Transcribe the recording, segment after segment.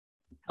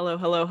Hello,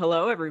 hello,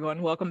 hello,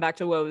 everyone. Welcome back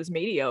to Woes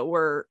Media,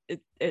 where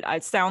I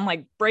sound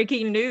like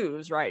breaking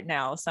news right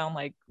now. Sound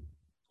like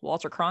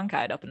Walter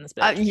Cronkite up in this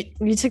bitch.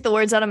 You took the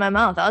words out of my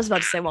mouth. I was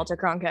about to say Walter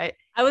Cronkite.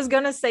 I was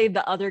gonna say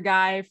the other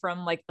guy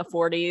from like the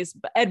 40s,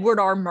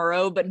 Edward R.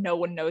 Murrow, but no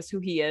one knows who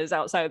he is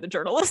outside of the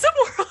journalism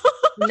world.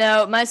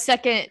 No, my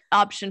second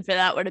option for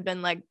that would have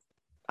been like,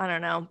 I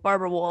don't know,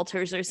 Barbara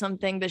Walters or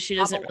something, but she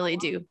doesn't really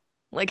do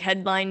like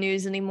headline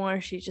news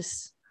anymore. She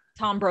just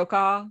Tom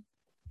Brokaw.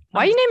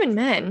 Why are you naming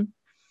men?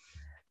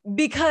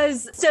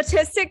 Because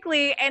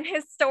statistically and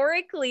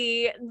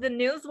historically, the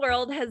news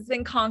world has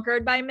been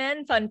conquered by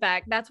men. Fun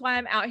fact. That's why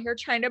I'm out here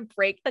trying to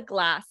break the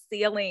glass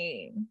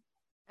ceiling.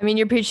 I mean,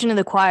 you're preaching to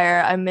the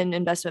choir. I'm in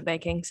investment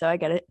banking, so I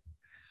get it.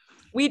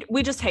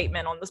 We just hate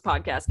men on this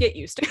podcast. Get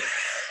used to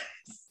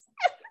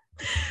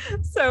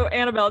it. So,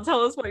 Annabelle,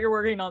 tell us what you're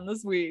working on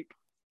this week.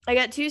 I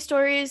got two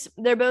stories.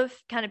 They're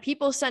both kind of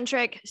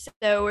people-centric,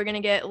 so we're going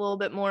to get a little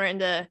bit more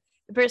into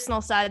the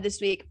personal side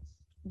this week.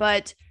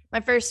 But my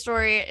first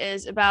story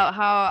is about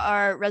how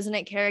our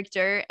resident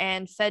character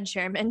and Fed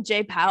chairman,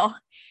 Jay Powell,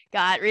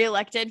 got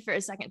reelected for a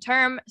second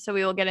term. So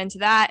we will get into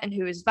that and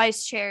who his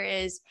vice chair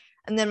is.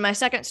 And then my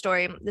second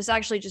story, this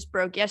actually just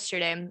broke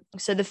yesterday.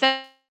 So the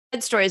Fed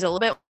story is a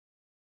little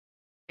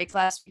bit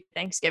last week,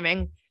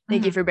 Thanksgiving.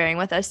 Thank you for bearing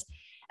with us.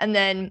 And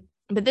then,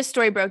 but this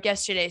story broke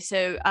yesterday.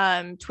 So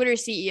Twitter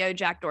CEO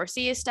Jack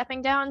Dorsey is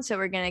stepping down. So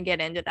we're going to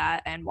get into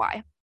that and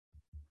why.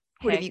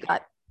 What have you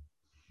got?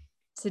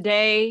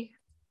 Today,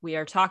 we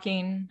are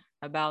talking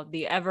about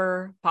the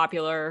ever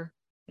popular,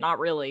 not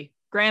really,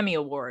 Grammy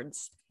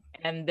Awards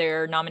and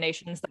their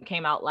nominations that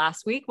came out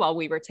last week while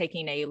we were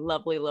taking a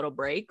lovely little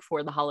break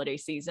for the holiday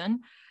season.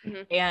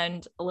 Mm-hmm.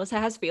 And Alyssa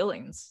has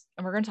feelings,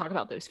 and we're going to talk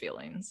about those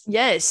feelings.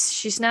 Yes,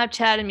 she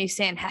Snapchatted me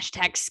saying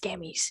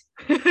 #scammies.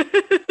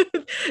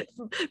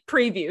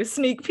 Preview,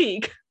 sneak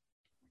peek.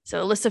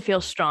 So Alyssa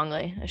feels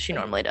strongly, as she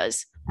normally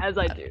does. As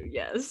I do,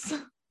 yes. All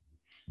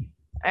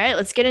right,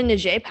 let's get into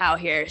Jay Powell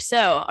here.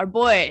 So our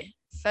boy,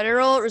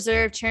 Federal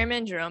Reserve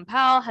Chairman Jerome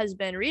Powell, has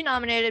been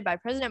renominated by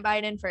President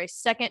Biden for a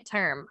second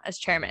term as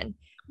chairman.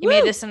 He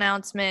made this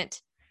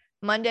announcement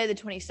Monday, the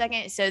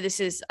 22nd. So this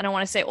is, I don't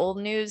want to say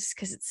old news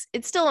because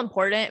it's still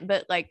important,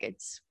 but like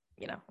it's,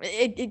 you know,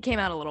 it came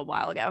out a little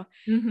while ago.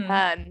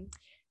 Mm-hmm.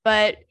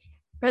 But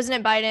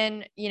President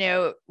Biden, you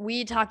know,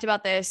 we talked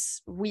about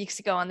this weeks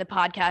ago on the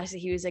podcast that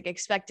he was like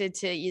expected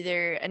to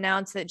either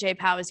announce that Jay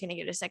Powell was going to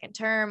get a second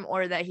term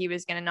or that he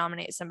was going to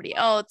nominate somebody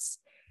else.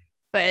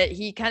 But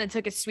he kind of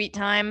took a sweet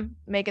time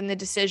making the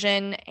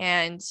decision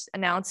and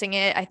announcing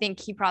it. I think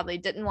he probably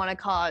didn't want to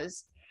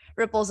cause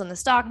ripples in the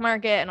stock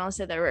market. And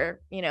also there were,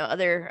 you know,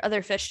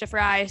 other fish to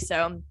fry.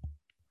 So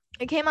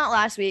it came out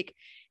last week.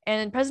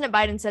 And President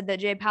Biden said that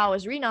Jay Powell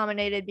was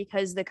renominated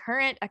because the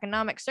current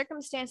economic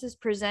circumstances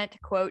present,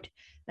 quote,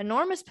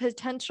 enormous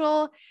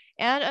potential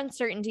and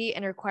uncertainty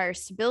and require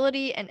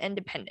stability and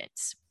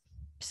independence.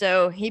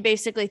 So he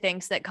basically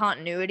thinks that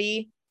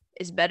continuity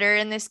is better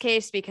in this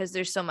case because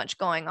there's so much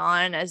going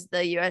on as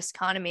the U.S.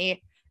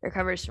 economy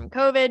recovers from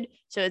COVID.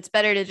 So it's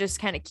better to just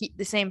kind of keep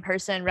the same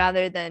person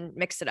rather than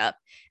mix it up.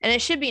 And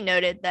it should be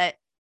noted that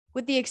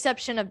with the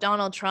exception of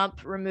Donald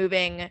Trump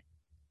removing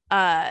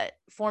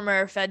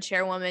former Fed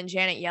chairwoman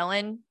Janet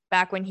Yellen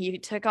back when he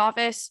took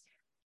office,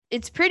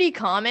 it's pretty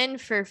common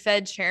for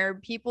Fed chair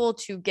people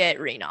to get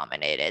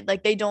renominated.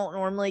 Like they don't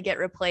normally get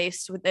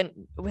replaced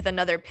with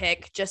another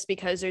pick just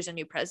because there's a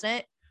new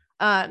president.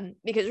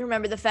 Because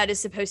remember, the Fed is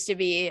supposed to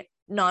be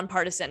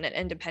nonpartisan and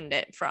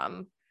independent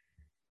from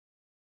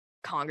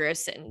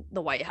Congress and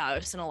the White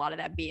House and a lot of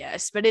that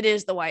BS, but it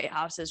is the White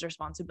House's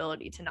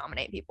responsibility to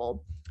nominate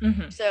people.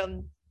 Mm-hmm.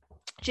 So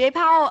Jay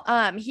Powell,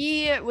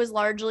 he was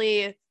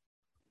largely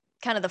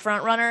kind of the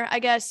front runner, I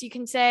guess you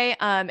can say.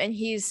 And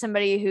he's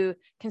somebody who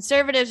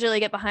conservatives really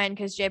get behind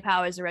because Jay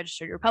Powell is a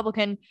registered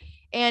Republican.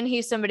 And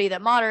he's somebody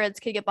that moderates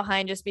could get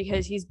behind just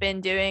because he's been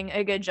doing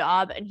a good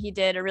job. And he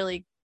did a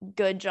really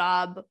good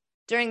job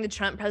during the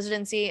Trump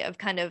presidency of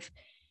kind of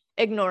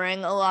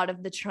ignoring a lot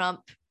of the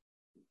Trump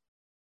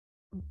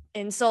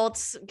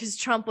insults, because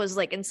Trump was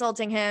like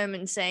insulting him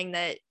and saying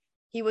that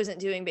he wasn't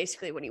doing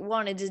basically what he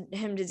wanted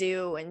him to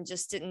do and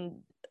just didn't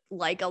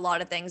like a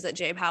lot of things that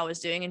Jay Powell was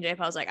doing. And Jay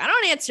Powell's like, I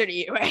don't answer to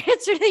you. I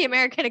answer to the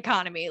American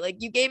economy. Like,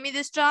 you gave me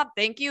this job.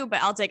 Thank you.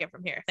 But I'll take it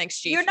from here. Thanks,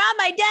 Chief. You're not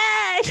my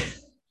dad.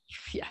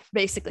 Yeah,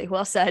 basically.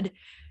 Well said.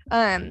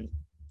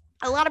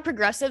 A lot of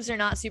progressives are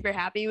not super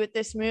happy with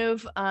this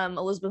move.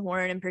 Elizabeth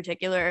Warren in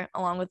particular,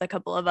 along with a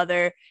couple of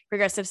other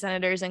progressive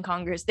senators in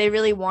Congress, they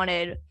really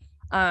wanted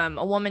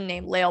a woman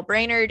named Lael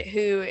Brainerd,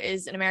 who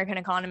is an American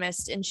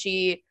economist, and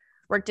she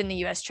worked in the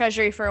U.S.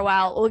 Treasury for a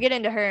while. We'll get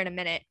into her in a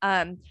minute.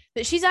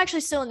 But she's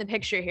actually still in the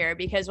picture here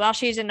because while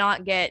she did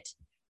not get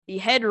the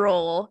head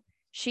role,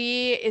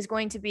 she is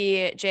going to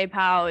be Jay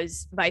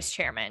Powell's vice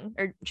chairman,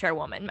 or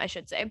chairwoman, I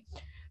should say,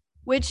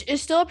 which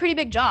is still a pretty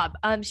big job.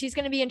 She's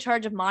going to be in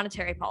charge of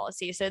monetary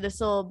policy. So this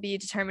will be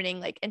determining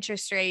like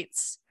interest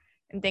rates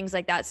and things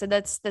like that. So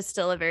that's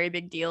still a very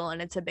big deal,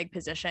 and it's a big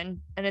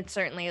position, and it's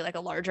certainly like a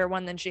larger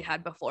one than she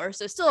had before.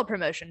 So still a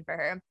promotion for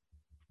her.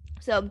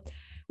 So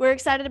we're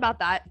excited about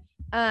that.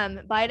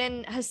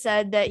 Biden has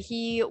said that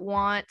he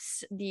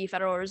wants the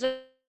Federal Reserve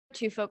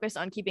to focus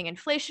on keeping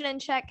inflation in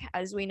check.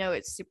 As we know,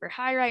 it's super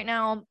high right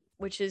now,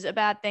 which is a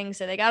bad thing.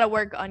 So they got to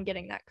work on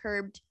getting that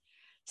curbed.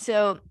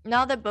 So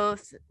now that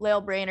both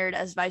Lael Brainard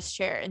as vice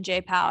chair and Jay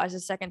Powell as a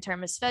second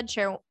term as Fed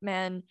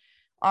chairman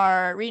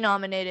are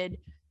renominated,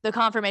 the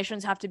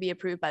confirmations have to be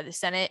approved by the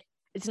Senate.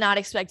 It's not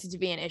expected to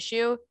be an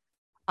issue.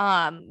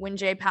 When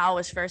Jay Powell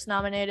was first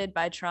nominated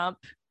by Trump,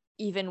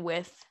 even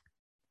with,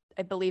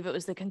 I believe it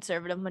was the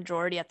conservative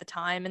majority at the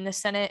time in the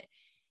Senate,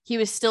 he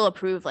was still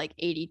approved like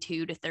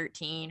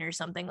 82-13 or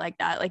something like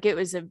that. Like it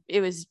was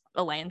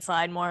a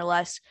landslide more or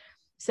less.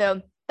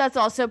 So that's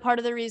also part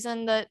of the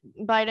reason that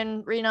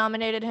Biden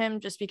renominated him,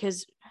 just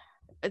because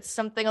it's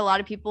something a lot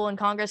of people in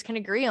Congress can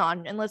agree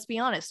on. And let's be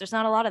honest, there's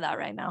not a lot of that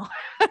right now.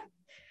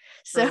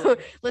 So Really?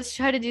 let's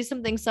try to do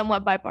something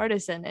somewhat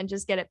bipartisan and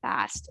just get it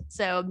passed.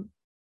 So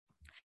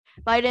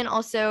Biden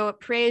also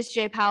praised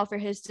Jay Powell for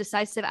his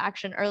decisive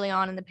action early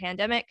on in the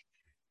pandemic,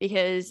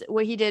 because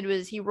what he did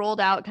was he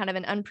rolled out kind of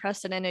an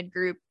unprecedented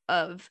group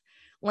of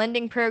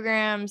lending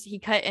programs. He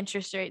cut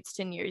interest rates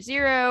to near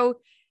zero.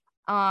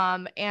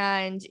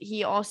 And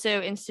he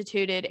also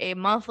instituted a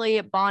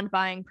monthly bond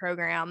buying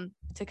program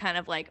to kind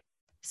of like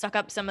suck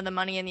up some of the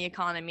money in the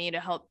economy to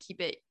help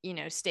keep it,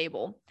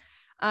 stable.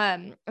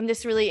 And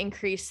this really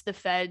increased the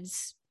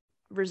Fed's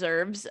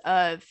reserves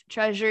of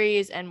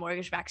treasuries and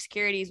mortgage-backed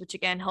securities, which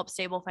again helps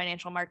stable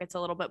financial markets a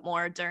little bit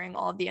more during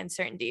all of the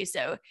uncertainty.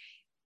 So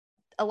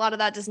a lot of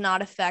that does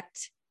not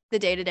affect the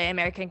day-to-day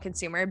American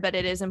consumer, but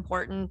it is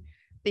important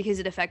because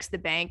it affects the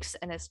banks,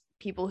 and as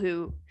people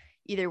who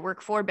either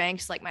work for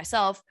banks like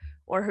myself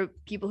or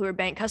people who are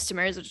bank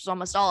customers, which is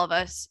almost all of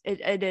us,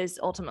 it is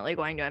ultimately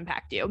going to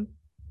impact you.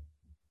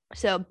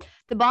 So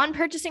the bond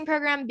purchasing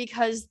program,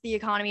 because the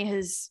economy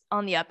is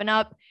on the up and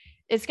up,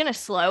 it's going to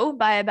slow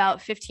by about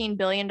 $15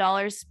 billion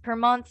per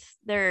month.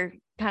 They're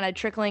kind of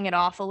trickling it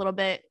off a little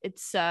bit.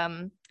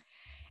 And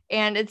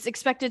it's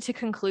expected to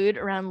conclude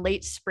around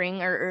late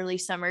spring or early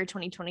summer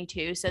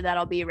 2022. So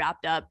that'll be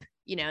wrapped up,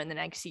 in the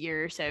next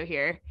year or so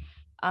here.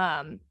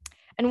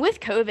 And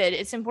with COVID,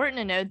 it's important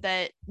to note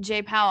that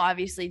Jay Powell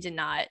obviously did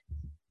not,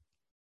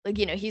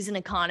 he's an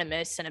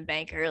economist and a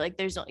banker.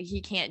 Like he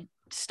can't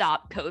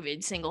stop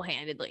COVID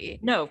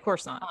single-handedly. No, of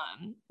course not.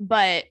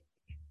 But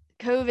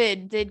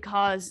COVID did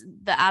cause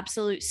the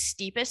absolute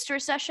steepest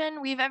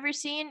recession we've ever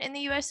seen in the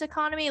US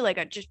economy, like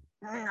a just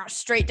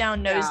straight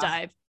down nosedive.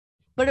 Yeah.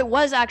 But it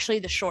was actually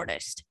the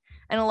shortest.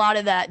 And a lot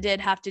of that did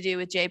have to do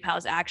with Jay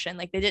Powell's action.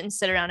 Like they didn't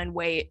sit around and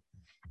wait.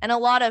 And a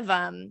lot of,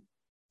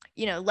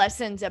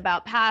 lessons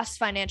about past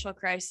financial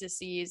crises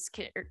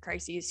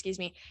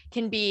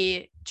can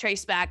be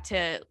traced back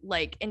to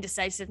like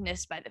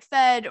indecisiveness by the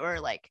Fed, or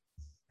like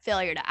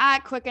failure to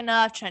act quick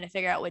enough, trying to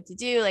figure out what to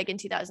do. Like in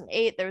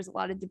 2008, there was a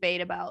lot of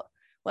debate about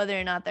whether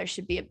or not there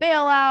should be a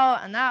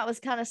bailout, and that was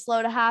kind of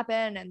slow to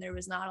happen. And there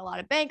was not a lot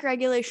of bank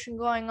regulation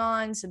going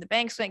on. So the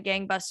banks went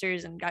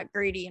gangbusters and got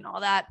greedy and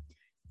all that.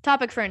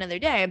 Topic for another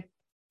day.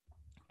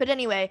 But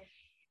anyway,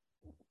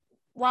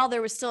 while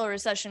there was still a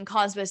recession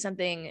caused by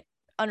something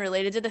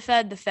unrelated to the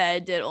Fed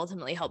did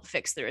ultimately help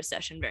fix the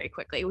recession very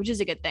quickly, which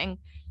is a good thing.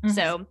 Mm-hmm.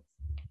 So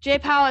Jay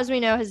Powell, as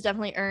we know, has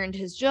definitely earned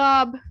his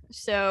job.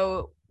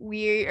 So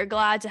we are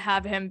glad to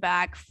have him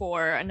back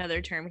for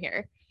another term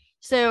here.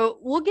 So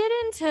we'll get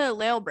into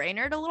Lael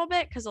Brainard a little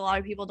bit, because a lot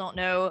of people don't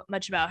know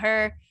much about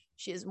her.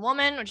 She is a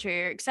woman, which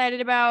we're excited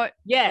about.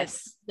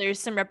 Yes. There's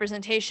some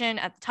representation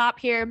at the top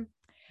here.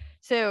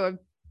 So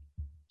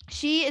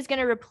she is going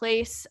to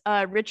replace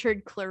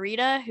Richard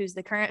Clarida, who's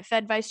the current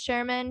Fed vice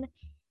chairman.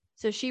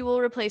 So she will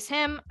replace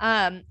him.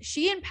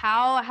 She and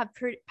Powell have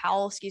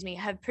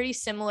pretty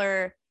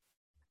similar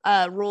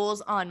rules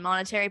on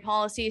monetary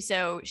policy.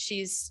 So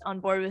she's on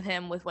board with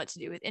him with what to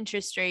do with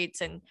interest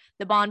rates and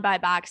the bond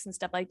buybacks and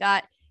stuff like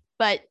that.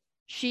 But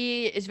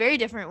she is very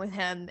different with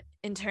him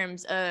in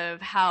terms of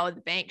how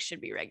the bank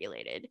should be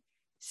regulated.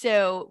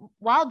 So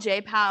while Jay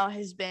Powell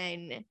has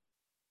been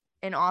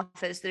in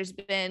office, there's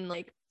been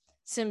like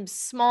some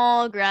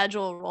small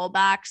gradual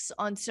rollbacks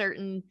on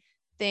certain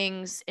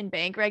things in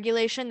bank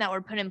regulation that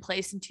were put in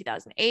place in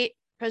 2008.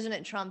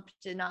 President Trump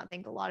did not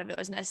think a lot of it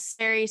was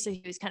necessary, so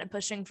he was kind of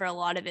pushing for a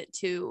lot of it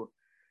to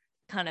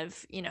kind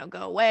of,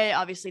 go away.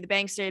 Obviously, the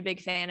banks are a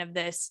big fan of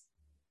this.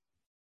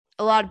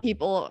 A lot of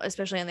people,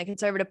 especially in the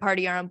conservative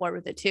party, are on board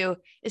with it too.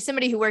 As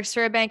somebody who works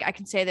for a bank, I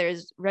can say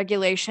there's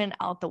regulation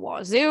out the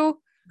wazoo.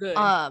 Good.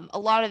 A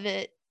lot of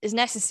it is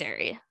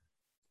necessary.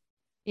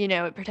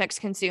 It protects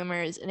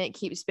consumers and it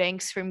keeps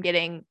banks from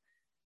getting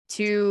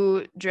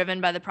too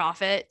driven by the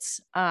profits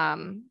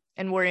and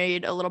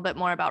worried a little bit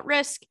more about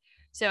risk.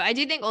 So I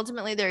do think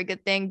ultimately they're a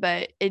good thing,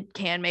 but it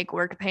can make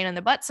work a pain in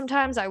the butt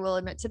sometimes. I will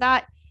admit to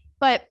that.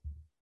 But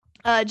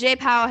Jay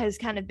Powell has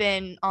kind of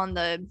been on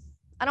the,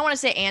 I don't want to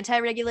say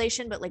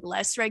anti-regulation, but like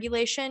less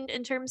regulation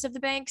in terms of the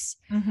banks.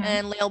 Mm-hmm.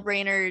 And Lael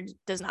Brainard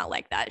does not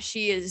like that.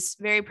 She is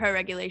very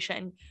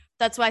pro-regulation.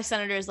 That's why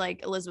senators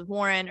like Elizabeth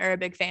Warren are a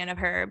big fan of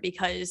her,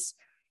 because,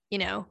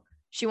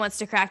 she wants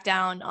to crack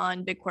down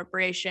on big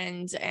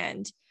corporations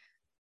and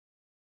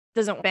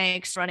doesn't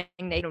banks running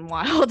naked and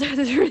wild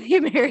through the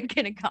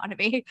American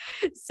economy.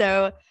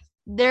 So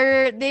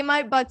they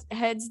might butt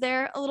heads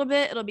there a little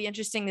bit. It'll be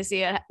interesting to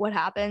see what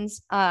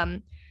happens.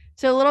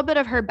 So a little bit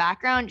of her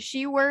background.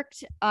 She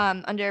worked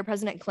under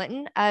President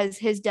Clinton as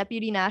his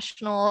deputy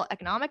national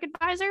economic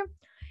advisor.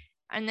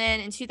 And then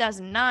in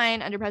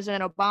 2009, under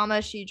President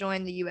Obama, she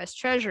joined the U.S.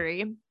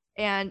 Treasury.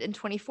 And in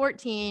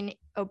 2014,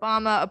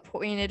 Obama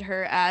appointed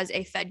her as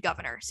a Fed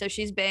governor. So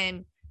she's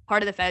been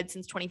part of the Fed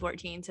since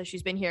 2014. So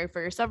she's been here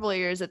for several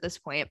years at this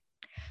point.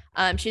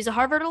 She's a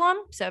Harvard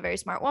alum, so a very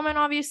smart woman,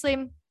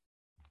 obviously.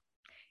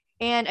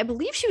 And I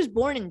believe she was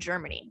born in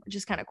Germany, which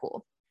is kind of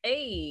cool.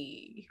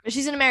 Hey, but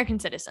she's an American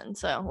citizen,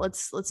 so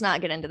let's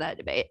not get into that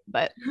debate.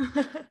 But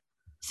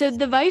so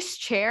the vice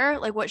chair,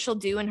 like what she'll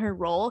do in her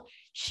role,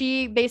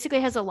 she basically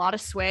has a lot of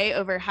sway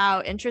over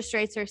how interest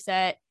rates are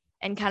set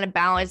and kind of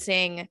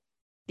balancing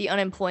the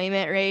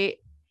unemployment rate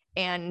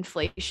and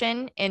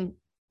inflation, and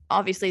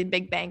obviously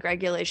big bank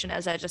regulation,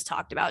 as I just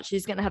talked about.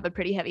 She's going to have a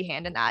pretty heavy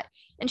hand in that.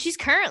 And she's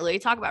currently,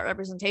 talk about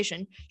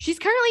representation, she's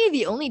currently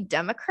the only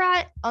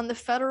Democrat on the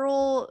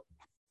Federal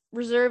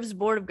Reserve's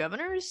Board of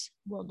Governors.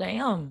 Well,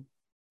 damn.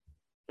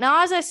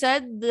 Now, as I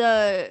said,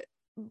 the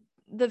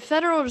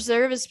Federal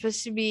Reserve is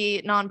supposed to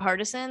be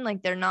nonpartisan.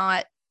 Like, they're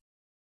not,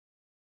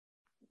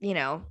 they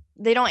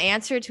don't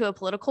answer to a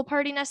political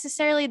party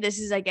necessarily. This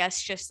is, I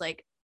guess, just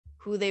like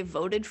who they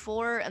voted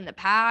for in the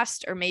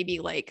past, or maybe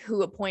like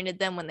who appointed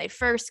them when they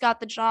first got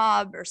the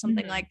job or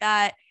something like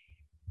that.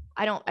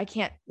 I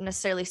can't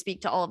necessarily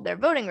speak to all of their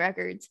voting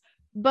records,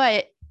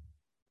 but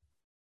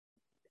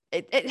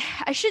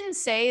I shouldn't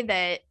say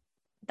that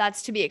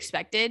that's to be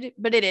expected,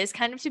 but it is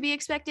kind of to be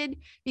expected,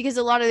 because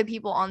a lot of the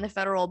people on the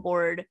federal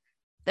board,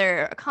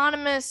 they're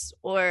economists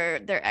or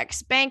they're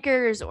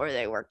ex-bankers or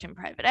they worked in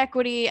private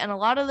equity. And a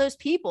lot of those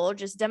people,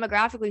 just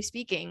demographically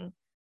speaking,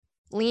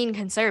 lean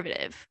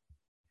conservative.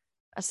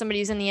 As somebody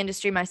who's in the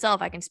industry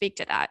myself, I can speak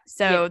to that.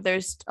 So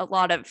there's a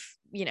lot of,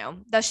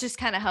 that's just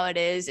kind of how it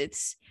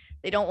is.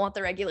 They don't want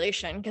the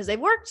regulation because they've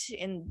worked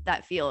in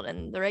that field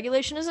and the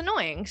regulation is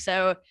annoying.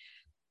 So,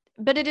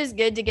 but it is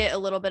good to get a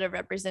little bit of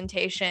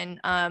representation.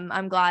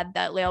 I'm glad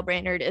that Lael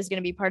Brainerd is going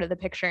to be part of the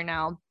picture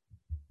now.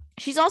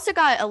 She's also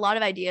got a lot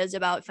of ideas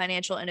about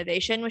financial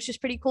innovation, which is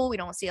pretty cool. We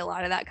don't see a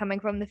lot of that coming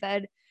from the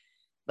Fed,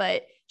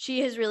 but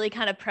she has really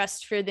kind of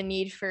pressed for the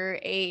need for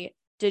a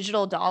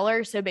digital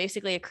dollar. So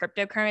basically a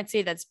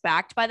cryptocurrency that's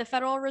backed by the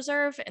Federal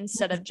Reserve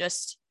instead of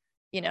just,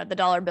 the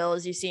dollar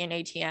bills you see in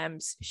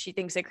ATMs. She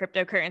thinks a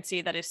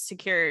cryptocurrency that is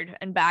secured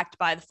and backed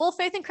by the full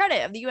faith and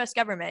credit of the US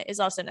government is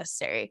also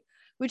necessary,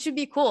 which would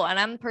be cool. And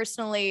I'm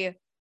personally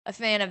a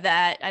fan of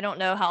that. I don't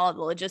know how all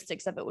the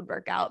logistics of it would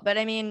work out, but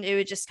I mean, it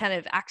would just kind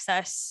of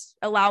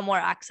allow more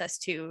access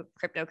to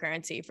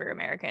cryptocurrency for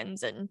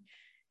Americans and,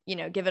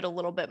 give it a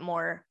little bit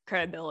more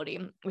credibility,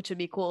 which would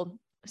be cool.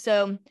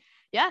 So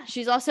yeah,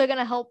 she's also going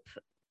to help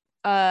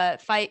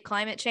fight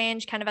climate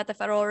change kind of at the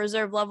Federal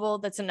Reserve level.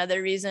 That's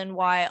another reason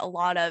why a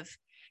lot of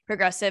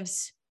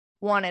progressives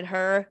wanted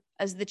her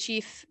as the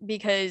chief,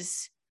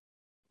 because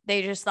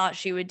they just thought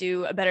she would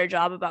do a better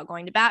job about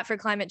going to bat for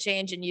climate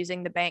change and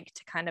using the bank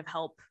to kind of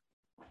help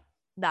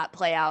that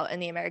play out in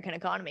the American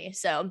economy.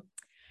 So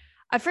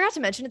I forgot to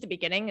mention at the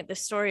beginning that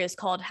this story is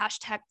called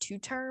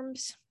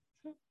 #2terms.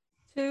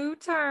 2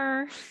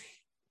 terms.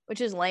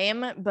 Which is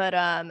lame, but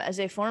as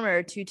a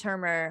former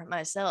 2-termer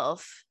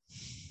myself,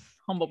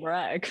 humble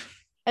brag,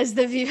 as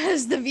the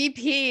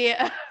VP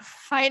of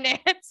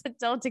finance at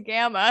Delta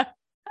Gamma,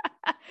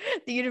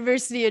 the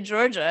University of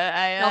Georgia,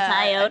 Delta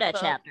Iota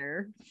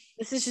chapter.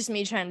 This is just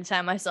me trying to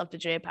tie myself to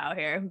J-Pow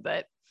here,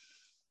 but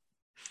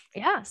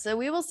yeah, so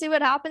we will see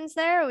what happens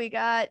there. We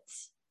got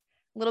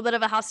a little bit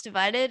of a house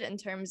divided in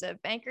terms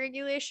of bank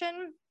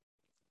regulation,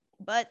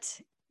 but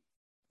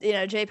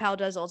J-Pow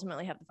does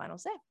ultimately have the final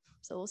say.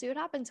 So we'll see what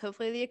happens.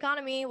 Hopefully the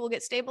economy will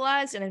get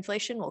stabilized and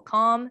inflation will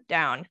calm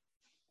down.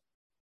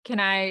 Can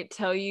I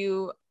tell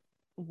you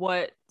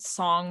what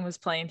song was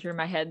playing through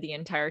my head the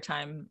entire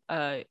time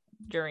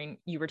during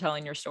you were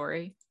telling your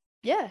story?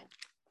 Yeah.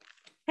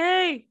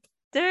 Hey,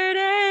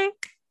 dirty,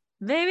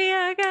 baby,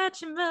 I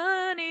got your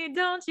money,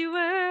 don't you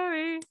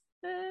worry.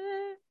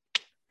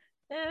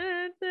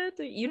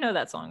 You know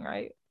that song,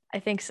 right? I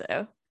think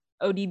so.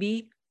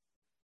 ODB?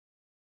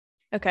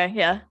 Okay,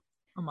 yeah.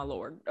 Oh my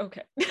Lord.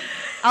 Okay.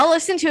 I'll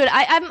listen to it.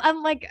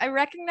 I'm like, I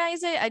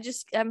recognize it.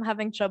 I'm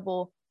having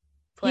trouble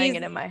playing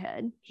it in my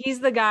head. He's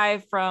the guy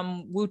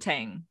from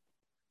Wu-Tang.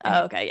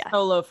 Oh, okay, yeah.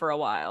 Solo for a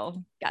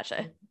while.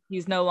 Gotcha.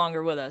 He's no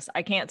longer with us.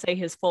 I can't say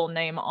his full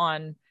name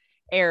on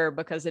air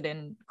because it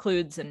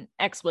includes an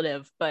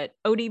expletive, but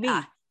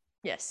ODB.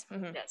 Yes.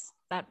 Mm-hmm. Yes,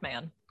 that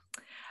man.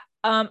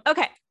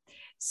 Okay.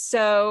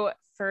 So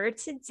for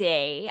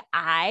today,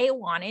 I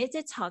wanted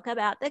to talk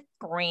about the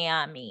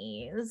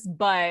Grammys,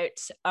 but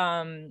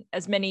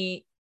as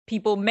many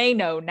people may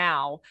know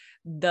now,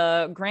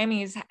 the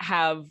Grammys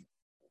have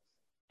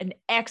an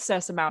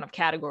excess amount of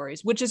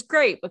categories, which is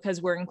great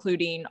because we're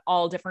including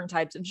all different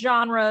types of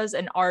genres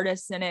and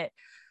artists in it.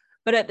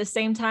 But at the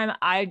same time,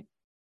 I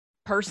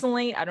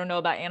don't know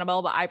about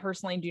Annabelle, but I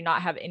personally do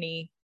not have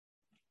any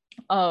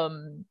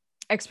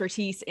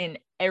expertise in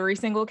every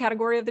single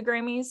category of the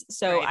Grammys.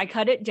 So Right. I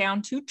cut it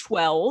down to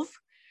 12.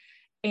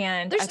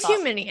 And There's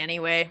too many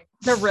anyway.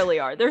 There really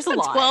are. There's a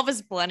lot. 12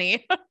 is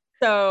plenty.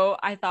 So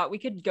I thought we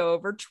could go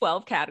over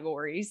 12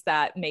 categories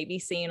that may be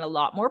seeing a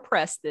lot more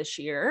press this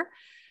year.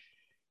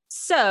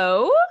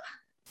 So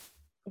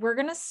we're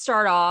going to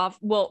start off.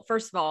 Well,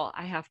 first of all,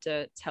 I have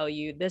to tell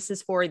you, this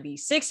is for the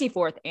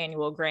 64th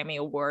annual Grammy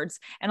Awards.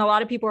 And a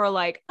lot of people are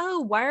like, oh,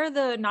 why are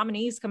the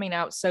nominees coming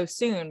out so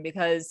soon?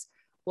 Because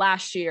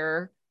last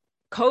year,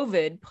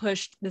 COVID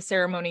pushed the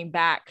ceremony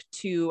back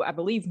to, I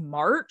believe,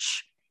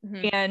 March.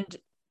 Mm-hmm. And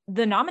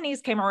the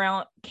nominees came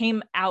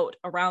out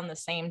around the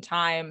same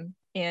time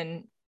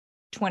in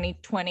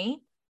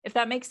 2020, if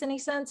that makes any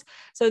sense.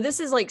 So this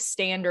is like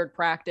standard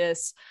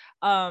practice.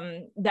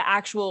 The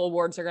actual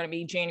awards are going to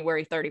be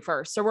January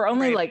 31st. So we're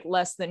only like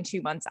less than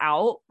 2 months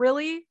out,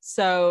 really.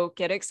 So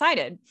get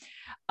excited.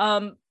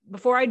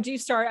 Before I do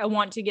start, I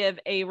want to give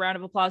a round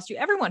of applause to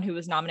everyone who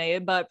was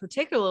nominated, but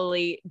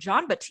particularly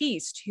Jon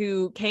Batiste,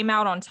 who came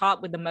out on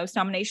top with the most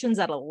nominations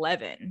at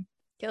 11.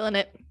 Killing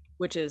it.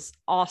 Which is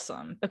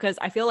awesome, because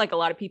I feel like a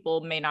lot of people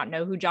may not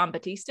know who Jon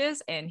Batiste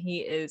is, and he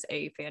is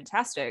a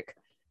fantastic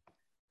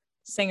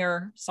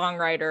singer,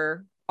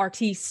 songwriter,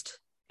 artiste,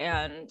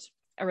 and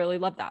I really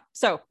love that.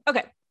 So,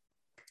 okay.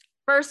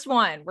 First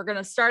one, we're going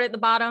to start at the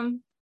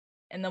bottom,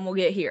 and then we'll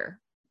get here.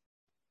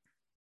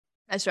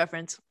 Nice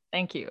reference.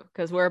 Thank you,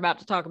 because we're about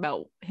to talk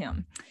about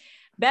him.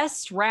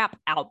 Best Rap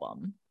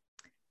Album.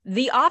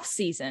 The Off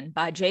Season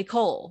by J.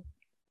 Cole.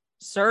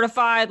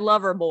 Certified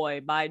Lover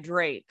Boy by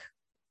Drake.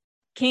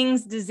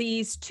 King's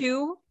Disease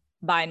 2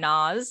 by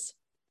Nas,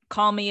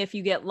 Call Me If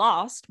You Get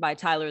Lost by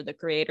Tyler, the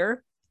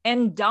Creator,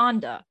 and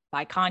Donda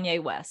by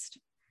Kanye West.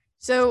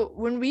 So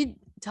when we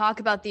talk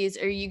about these,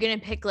 are you going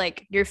to pick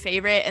like your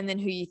favorite and then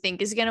who you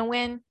think is going to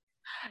win?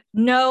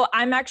 No,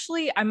 I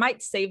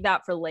might save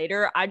that for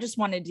later. I just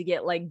wanted to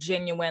get like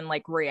genuine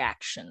like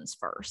reactions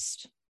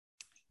first.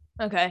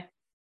 Okay.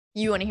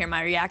 You want to hear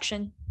my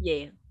reaction?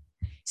 Yeah.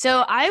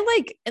 So I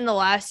like in the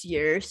last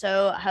year or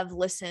so have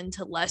listened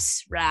to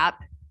less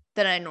rap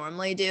than I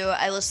normally do.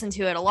 I listened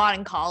to it a lot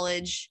in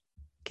college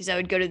because I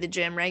would go to the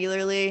gym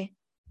regularly,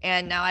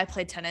 and now I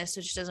play tennis,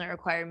 which doesn't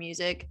require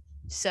music.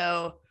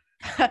 So,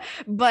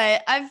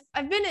 but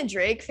I've been a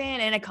Drake fan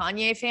and a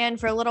Kanye fan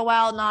for a little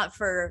while, not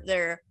for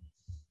their,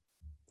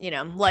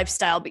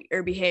 lifestyle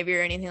or behavior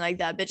or anything like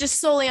that, but just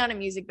solely on a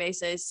music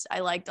basis. I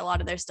liked a lot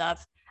of their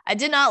stuff. I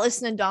did not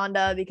listen to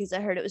Donda because I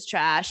heard it was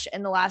trash,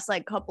 and the last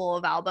like couple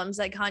of albums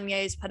that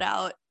Kanye's put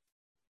out,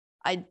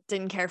 I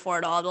didn't care for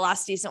it all. The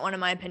last decent one, in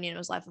my opinion,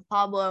 was Life of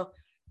Pablo.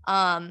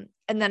 And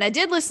then I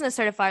did listen to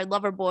Certified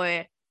Lover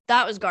Boy.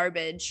 That was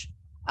garbage.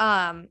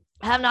 I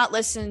have not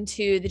listened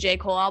to the J.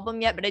 Cole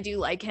album yet, but I do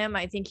like him.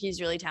 I think he's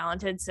really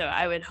talented. So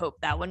I would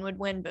hope that one would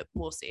win, but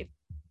we'll see.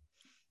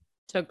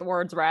 Took the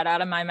words right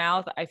out of my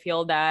mouth. I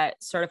feel that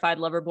Certified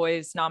Lover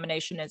Boy's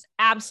nomination is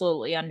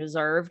absolutely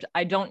undeserved.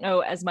 I don't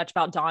know as much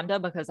about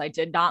Donda because I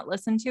did not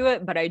listen to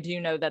it, but I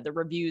do know that the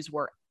reviews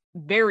were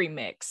very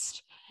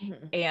mixed.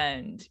 Mm-hmm.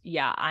 And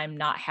yeah, I'm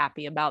not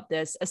happy about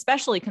this,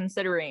 especially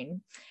considering,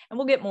 and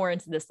we'll get more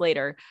into this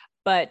later,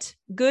 but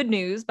Good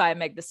News by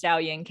Meg Thee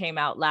Stallion came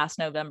out last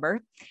November,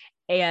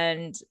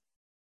 and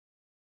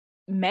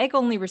Meg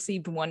only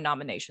received one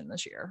nomination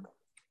this year,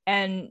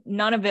 and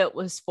none of it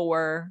was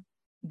for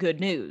Good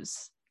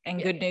News.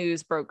 And Good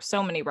News broke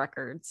so many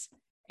records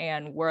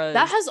and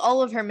that has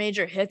all of her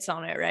major hits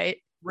on it, right?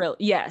 Real,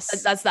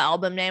 yes. That's the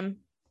album name.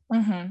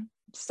 Mm-hmm.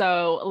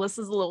 So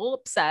Alyssa's a little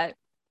upset,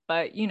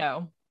 but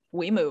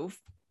we move.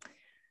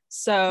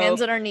 So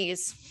hands on our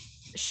knees,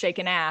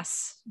 shaking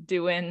ass,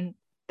 doing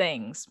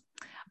things.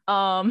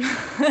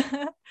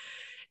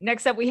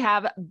 Next up, we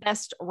have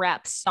Best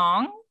Rap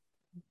Song.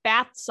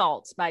 Bath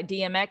Salts by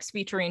DMX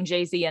featuring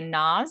Jay-Z and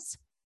Nas.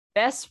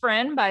 Best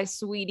Friend by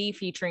Saweetie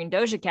featuring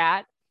Doja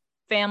Cat.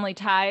 Family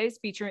Ties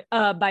featuring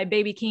by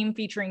Baby Keem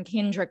featuring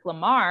Kendrick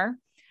Lamar.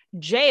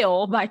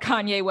 Jail by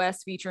Kanye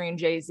West featuring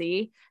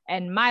Jay-Z.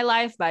 And My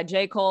Life by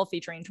J. Cole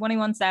featuring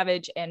 21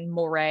 Savage and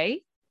Morray. I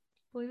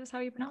believe that's how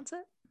you pronounce it.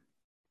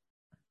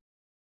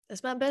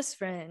 That's my best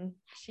friend.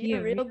 She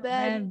a real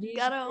bad,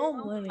 got her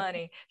own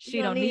money.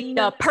 She don't need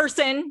a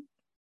person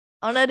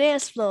on the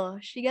dance floor.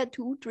 She got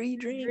 2-3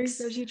 drinks.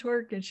 So she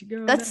twerk and she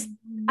goes.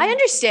 I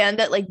understand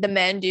that like the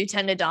men do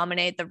tend to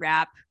dominate the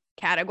rap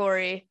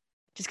category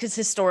just because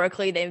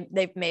historically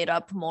they've made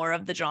up more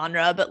of the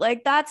genre, but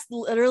like that's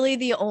literally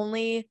the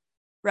only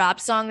rap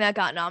song that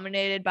got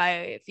nominated by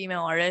a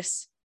female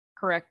artist.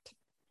 Correct.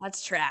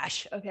 That's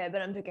trash. Okay,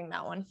 but I'm picking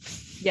that one.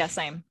 Yeah,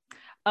 same.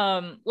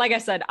 Like I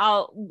said,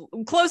 I'll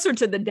closer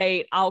to the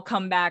date, I'll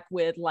come back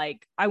with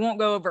like, I won't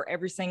go over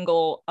every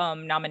single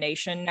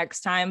nomination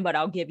next time, but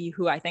I'll give you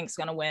who I think is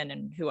going to win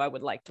and who I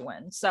would like to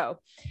win. So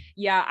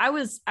yeah, I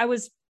was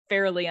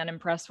fairly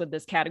unimpressed with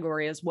this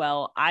category as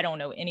well. I don't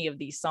know any of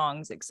these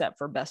songs except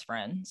for Best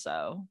Friend.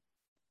 So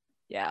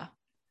yeah,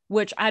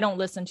 which I don't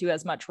listen to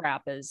as much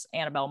rap as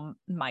Annabelle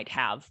might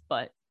have,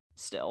 but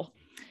still.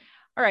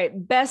 All right,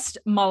 best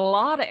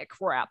melodic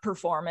rap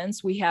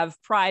performance. We have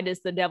Pride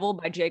is the Devil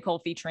by J. Cole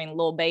featuring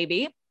Lil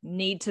Baby,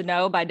 Need to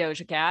Know by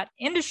Doja Cat,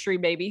 Industry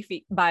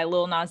Baby by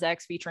Lil Nas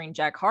X featuring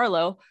Jack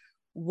Harlow,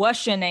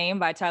 What's Your Name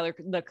by Tyler,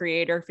 the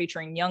Creator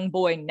featuring Young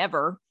Boy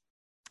Never.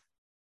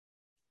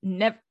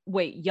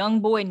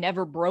 Young Boy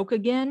Never Broke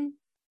Again?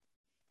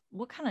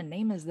 What kind of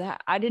name is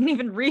that? I didn't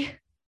even read.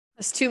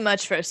 That's too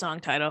much for a song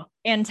title.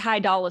 And Ty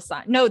Dolla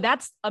 $ign. No,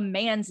 that's a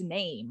man's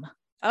name.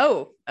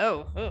 Oh.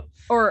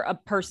 Or a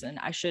person.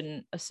 I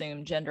shouldn't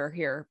assume gender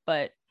here,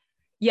 but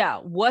yeah.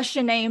 What's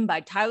Your Name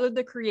by Tyler,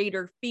 the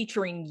Creator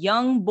featuring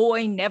Young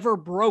Boy Never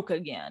Broke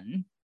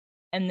Again.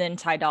 And then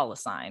Ty Dolla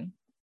 $ign.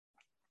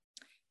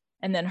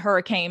 And then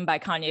Hurricane by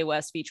Kanye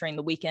West featuring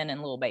The Weeknd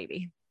and Lil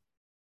Baby.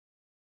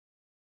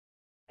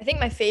 I think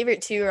my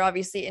favorite two are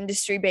obviously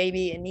Industry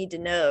Baby and Need to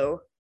Know.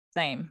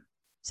 Same.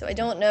 So I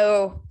don't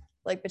know,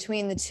 like,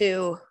 between the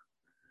two,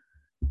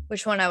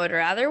 which one I would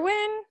rather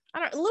win. I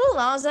don't. Lil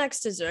Nas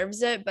X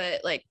deserves it,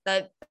 but like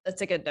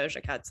that's like a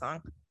Doja Cat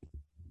song.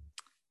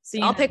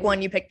 So I'll pick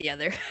one, you pick the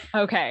other.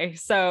 Okay,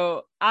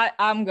 so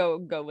I'm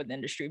go with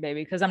Industry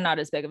Baby because I'm not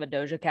as big of a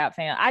Doja Cat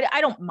fan. I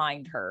don't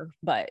mind her,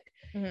 but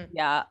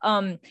yeah.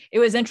 It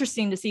was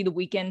interesting to see The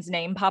Weeknd's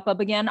name pop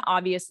up again.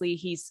 Obviously,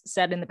 he's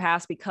said in the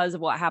past because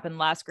of what happened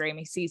last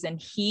Grammy season,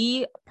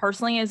 he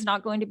personally is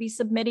not going to be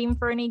submitting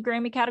for any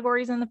Grammy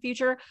categories in the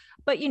future.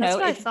 But you know, that's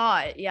what I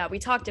thought. Yeah, we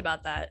talked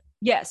about that.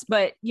 Yes,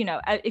 but you know,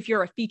 if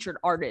you're a featured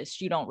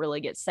artist, you don't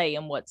really get say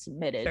in what's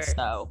submitted. Sure.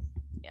 So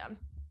yeah.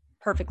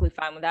 Perfectly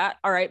fine with that.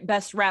 All right.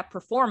 Best rap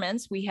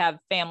performance. We have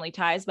Family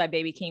Ties by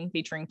Baby Keem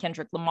featuring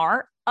Kendrick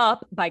Lamar,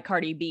 Up by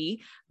Cardi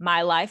B,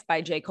 My Life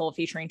by J. Cole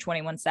featuring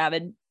 21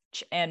 Savage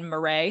and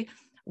Murray,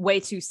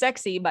 Way Too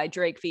Sexy by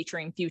Drake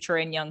featuring Future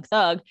and Young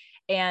Thug,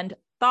 and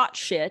Thought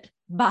Shit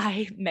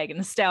by Megan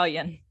Thee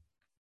Stallion.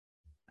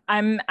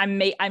 I'm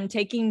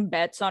taking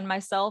bets on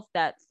myself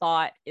that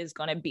Thought is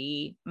going to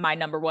be my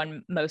number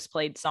one most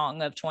played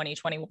song of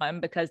 2021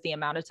 because the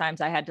amount of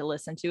times I had to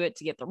listen to it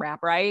to get the rap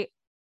right.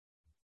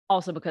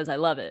 Also because I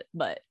love it,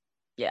 but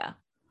yeah.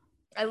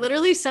 I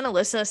literally sent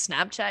Alyssa a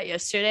Snapchat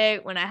yesterday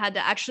when I had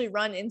to actually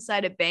run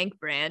inside a bank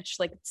branch,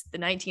 like it's the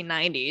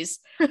 1990s.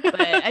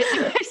 But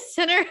I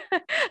sent her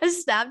a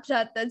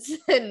Snapchat that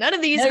said, none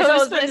of these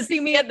hoes want to see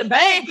me at the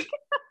bank.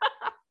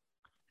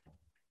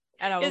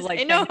 And I was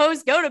like, no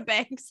hoes go to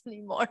banks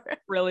anymore.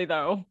 Really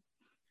though.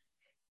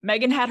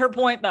 Megan had her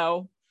point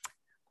though.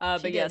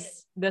 But did.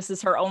 Yes, this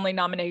is her only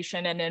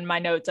nomination. And in my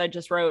notes, I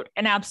just wrote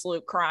an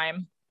absolute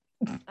crime.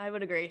 I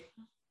would agree.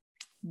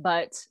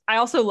 But I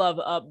also love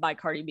Up by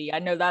Cardi B. I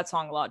know that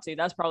song a lot too.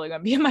 That's probably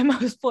going to be my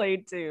most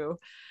played too.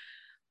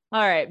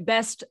 All right.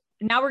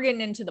 Now we're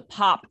getting into the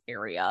pop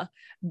area.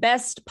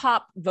 Best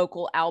pop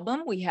vocal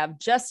album. We have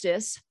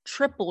Justice,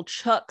 Triple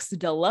Chucks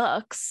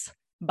Deluxe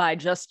by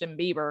Justin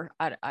Bieber.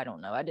 I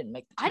don't know. I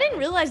didn't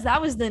realize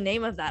that was the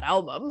name of that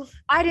album.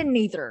 I didn't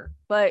either.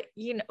 But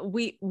you know,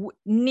 we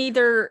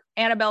neither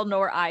Annabelle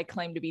nor I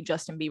claim to be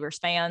Justin Bieber's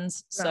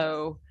fans. No.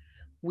 So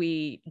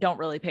we don't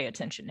really pay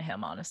attention to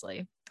him,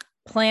 honestly.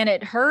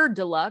 Planet Her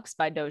Deluxe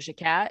by Doja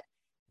Cat,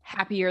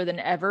 Happier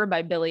Than Ever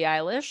by Billie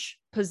Eilish,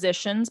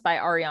 Positions by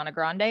Ariana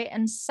Grande,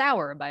 and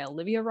Sour by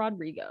Olivia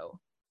Rodrigo.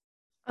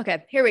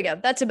 Okay, here we go.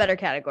 That's a better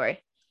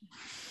category.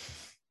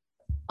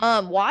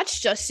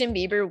 Watch Justin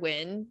Bieber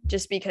win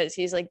just because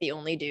he's like the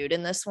only dude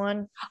in this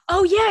one.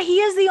 Oh yeah, he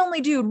is the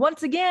only dude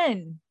once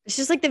again. It's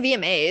just like the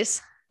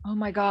VMAs. Oh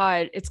my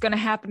God, it's gonna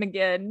happen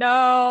again.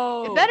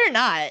 No, it better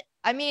not.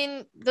 I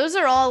mean, those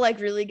are all like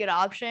really good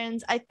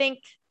options. I think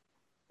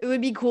it would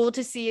be cool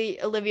to see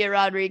Olivia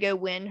Rodrigo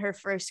win her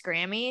first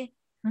Grammy.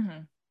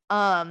 Mm-hmm.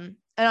 And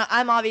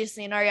I'm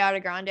obviously an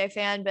Ariana Grande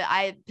fan, but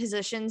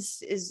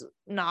Positions is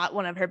not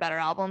one of her better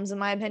albums in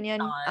my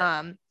opinion.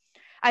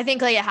 I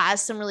think like it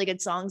has some really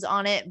good songs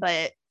on it,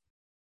 but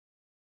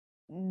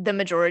the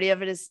majority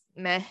of it is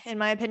meh in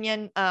my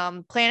opinion.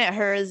 Planet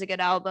Her is a good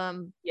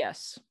album.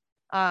 Yes.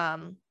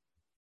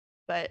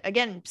 But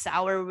again,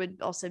 Sour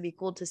would also be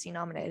cool to see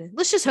nominated.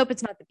 Let's just hope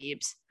it's not the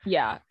Biebs.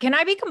 Yeah. Can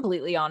I be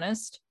completely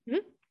honest? Mm-hmm.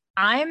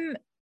 I'm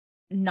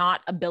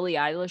not a Billie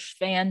Eilish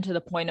fan to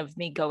the point of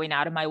me going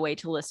out of my way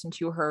to listen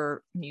to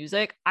her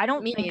music. I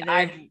don't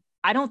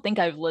think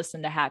I've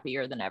listened to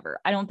Happier Than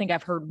Ever. I don't think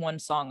I've heard one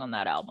song on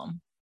that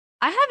album.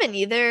 I haven't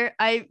either.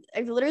 I've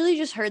literally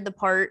just heard the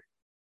part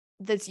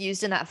that's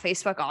used in that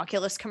Facebook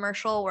Oculus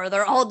commercial where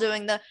they're all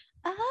doing the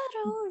I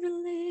don't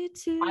relate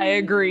to. I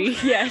agree.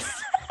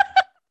 Yes.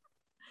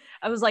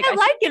 I was like, I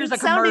like it. It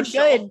sounded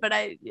good, but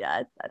I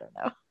don't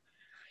know.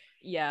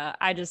 Yeah,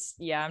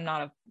 I'm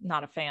not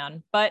a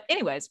fan. But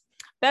anyways,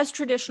 best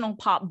traditional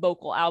pop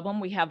vocal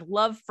album. We have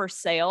Love for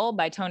Sale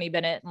by Tony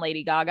Bennett and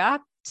Lady Gaga,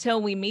 Till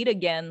We Meet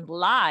Again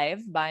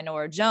Live by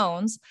Norah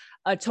Jones,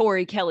 A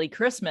Tori Kelly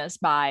Christmas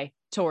by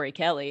Tori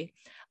Kelly,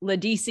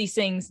 Ladisi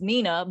Sings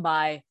Nina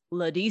by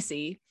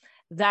Ladisi,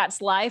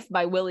 That's Life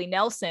by Willie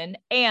Nelson,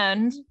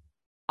 and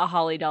A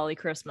Holly Dolly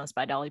Christmas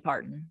by Dolly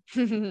Parton.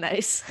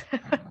 Nice.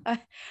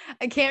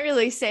 I can't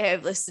really say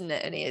I've listened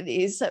to any of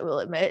these, I will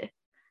admit.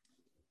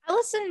 I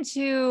listened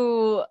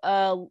to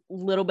a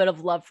little bit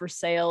of Love for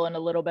Sale and a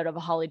little bit of a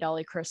Holly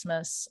Dolly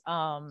Christmas.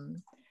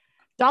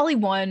 Dolly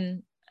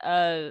won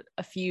a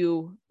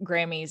few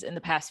Grammys in the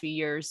past few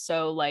years,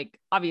 so like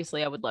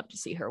obviously I would love to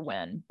see her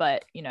win,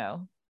 but you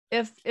know,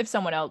 if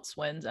someone else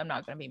wins, I'm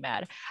not going to be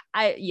mad.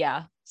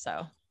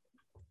 So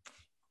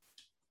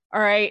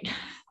all right,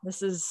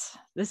 this is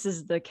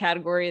the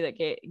category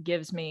that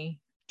gives me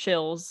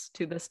chills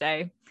to this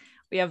day.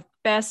 We have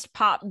Best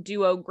Pop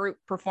Duo Group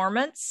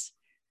Performance.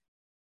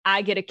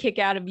 I Get a Kick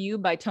Out of You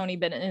by Tony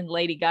Bennett and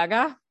Lady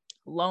Gaga.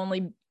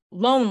 Lonely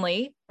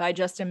by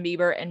Justin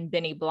Bieber and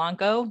Benny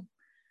Blanco.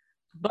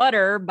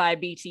 Butter by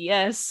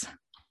BTS.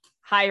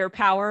 Higher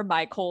Power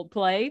by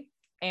Coldplay.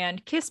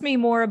 And Kiss Me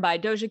More by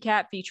Doja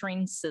Cat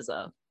featuring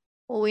SZA.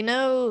 Well, we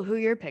know who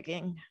you're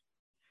picking.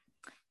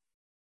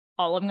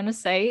 All I'm going to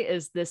say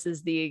is this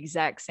is the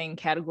exact same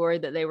category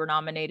that they were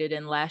nominated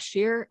in last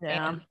year.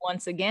 Yeah. And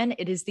once again,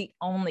 it is the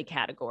only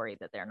category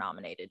that they're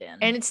nominated in.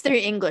 And it's their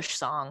English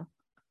song.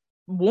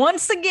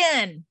 Once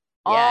again,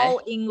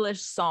 all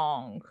English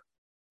song,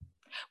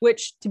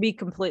 which to be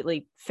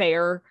completely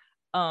fair,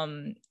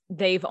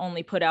 they've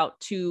only put out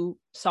 2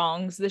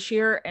 songs this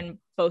year and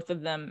both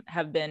of them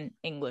have been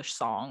English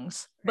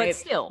songs. Right. But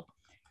still,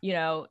 you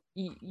know,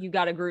 you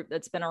got a group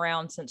that's been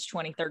around since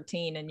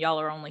 2013 and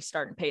y'all are only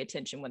starting to pay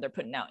attention when they're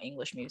putting out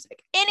English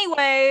music.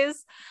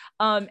 Anyways,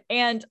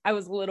 and I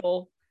was a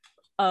little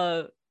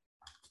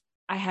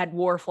I had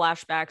war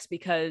flashbacks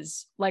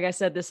because, like I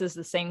said, this is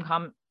the same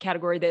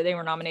category that they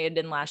were nominated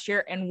in last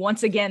year. And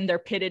once again, they're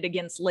pitted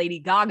against Lady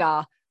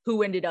Gaga,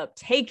 who ended up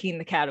taking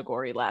the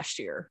category last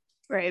year.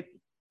 Right.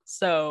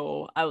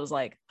 So I was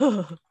like,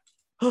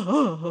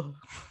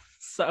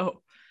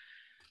 so,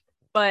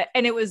 but,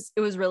 and it was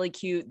really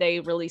cute. They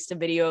released a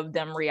video of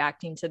them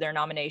reacting to their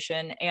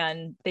nomination,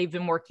 and they've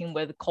been working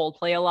with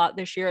Coldplay a lot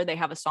this year. They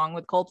have a song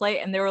with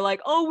Coldplay and they were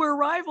like, oh, we're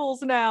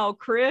rivals now,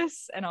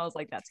 Chris. And I was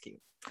like, that's cute.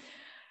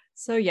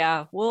 So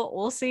yeah,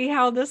 we'll see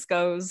how this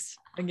goes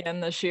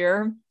again this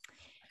year.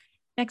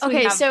 Next,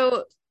 okay,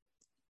 so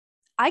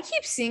I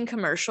keep seeing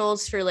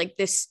commercials for like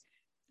this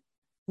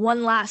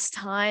One Last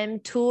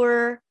Time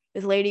tour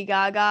with Lady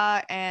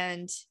Gaga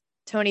and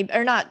Tony,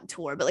 or not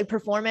tour, but like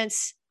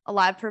performance, a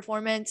live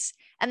performance,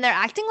 and they're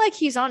acting like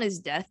he's on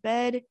his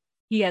deathbed.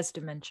 He has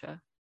dementia.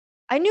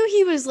 I knew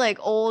he was like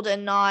old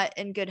and not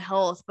in good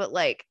health, but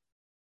like,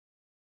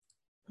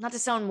 not to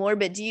sound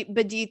morbid,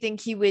 do you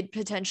think he would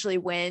potentially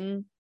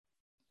win?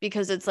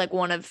 Because it's like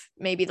one of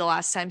maybe the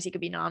last times he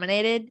could be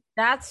nominated.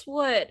 That's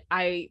what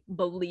I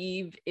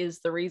believe is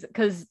the reason,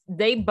 because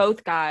they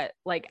both got,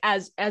 like,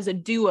 as a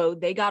duo,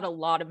 they got a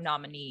lot of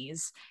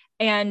nominees.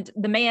 And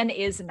the man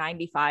is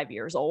 95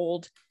 years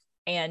old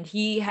and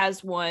he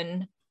has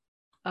won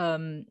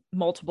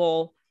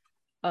multiple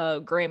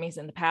Grammys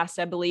in the past,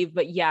 I believe.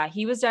 But yeah,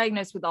 he was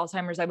diagnosed with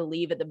Alzheimer's, I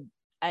believe,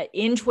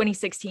 in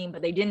 2016,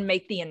 but they didn't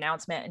make the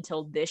announcement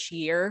until this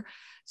year.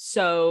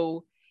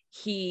 So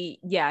he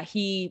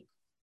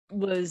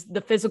was,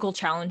 the physical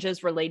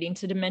challenges relating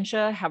to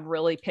dementia have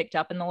really picked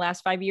up in the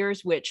last 5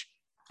 years, which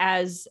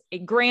as a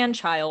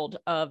grandchild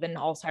of an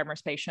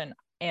Alzheimer's patient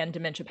and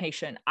dementia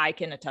patient, I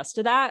can attest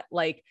to that.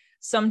 Like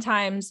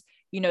sometimes,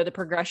 you know, the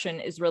progression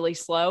is really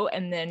slow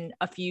and then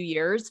a few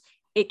years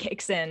it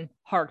kicks in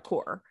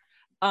hardcore.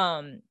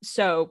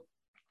 So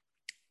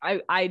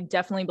I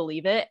definitely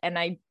believe it. And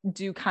I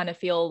do kind of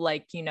feel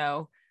like, you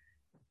know,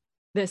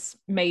 this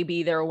may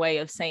be their way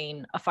of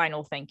saying a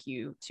final thank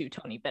you to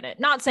Tony Bennett.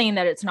 Not saying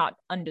that it's not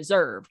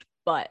undeserved,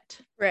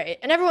 but. Right.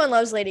 And everyone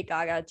loves Lady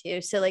Gaga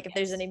too. So like if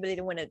there's anybody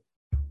to win a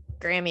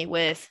Grammy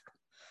with.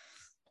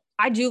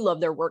 I do love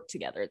their work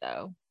together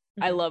though.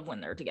 Mm-hmm. I love when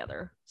they're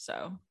together.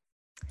 So,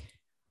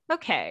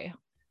 okay.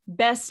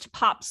 Best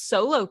Pop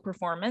Solo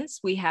Performance.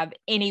 We have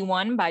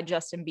Anyone by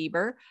Justin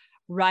Bieber.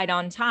 Right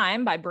on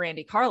Time by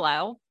Brandi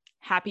Carlile.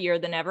 Happier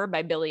Than Ever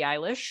by Billie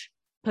Eilish.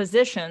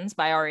 Positions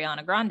by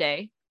Ariana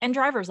Grande. And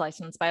Driver's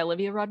License by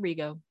Olivia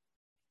Rodrigo.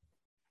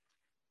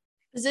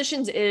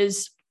 Positions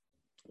is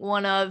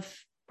one of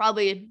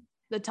probably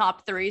the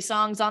top 3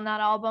 songs on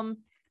that album.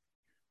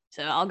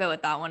 So I'll go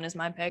with that one as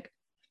my pick.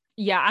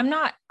 Yeah, I'm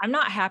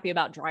not happy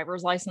about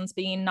Driver's License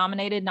being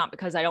nominated, not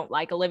because I don't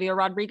like Olivia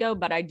Rodrigo,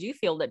 but I do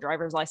feel that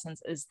Driver's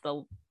License is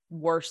the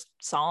worst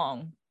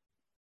song,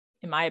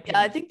 in my opinion.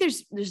 Yeah, I think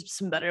there's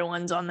some better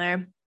ones on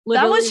there.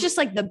 Literally, that was just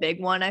like the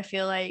big one, I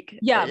feel like.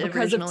 Yeah,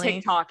 because of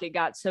TikTok, it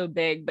got so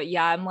big. But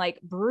yeah, I'm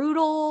like,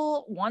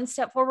 Brutal, 1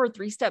 step forward,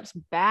 3 steps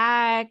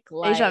back.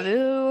 Like,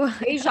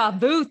 Deja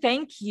Vu,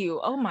 thank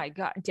you. Oh my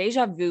God.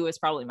 Deja Vu is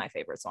probably my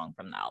favorite song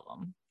from the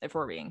album, if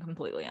we're being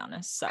completely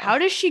honest. So how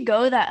does she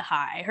go that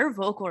high? Her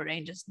vocal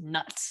range is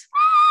nuts.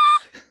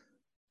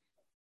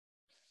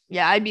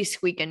 Yeah, I'd be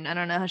squeaking. I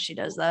don't know how she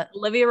does that.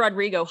 Olivia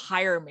Rodrigo,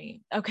 hire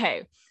me.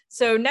 Okay,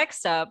 so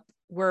next up,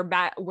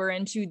 we're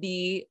into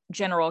the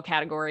general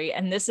category,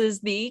 and this is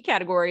the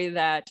category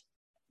that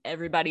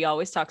everybody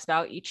always talks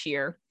about each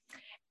year,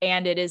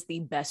 and it is the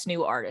Best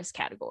New Artist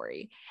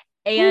category.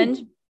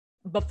 And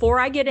before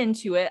I get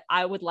into it,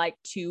 I would like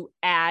to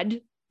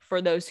add,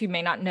 for those who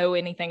may not know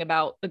anything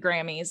about the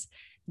Grammys,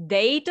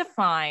 They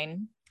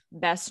define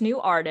Best New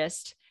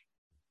Artist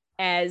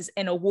as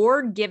an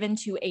award given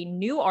to a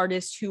new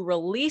artist who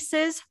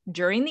releases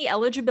during the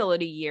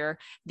eligibility year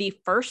the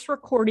first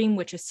recording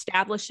which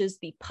establishes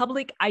the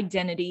public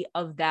identity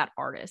of that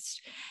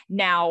artist.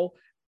 Now,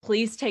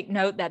 please take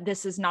note that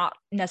this is not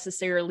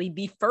necessarily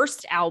the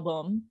first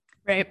album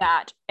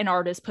that an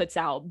artist puts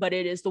out, but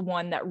it is the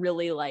one that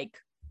really like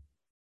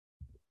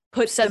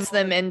sets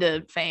them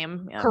into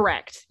fame. Yeah.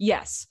 Correct.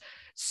 Yes.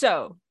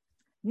 So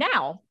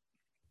now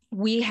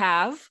we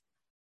have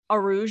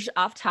Arooj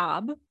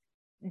Aftab,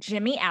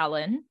 Jimmy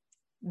Allen,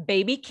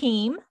 Baby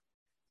Keem,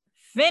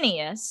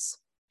 Finneas,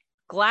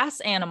 Glass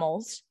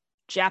Animals,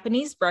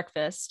 Japanese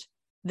Breakfast,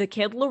 The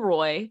Kid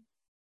Laroi,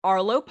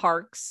 Arlo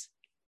Parks,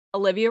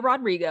 Olivia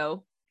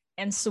Rodrigo,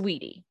 and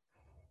Saweetie.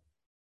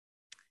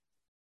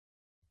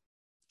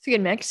 It's a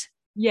good mix.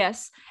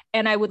 Yes.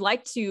 And I would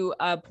like to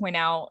point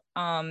out,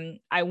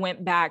 I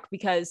went back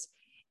because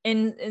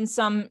in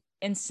some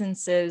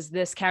instances,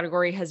 this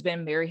category has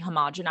been very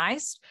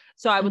homogenized.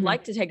 So I would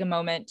like to take a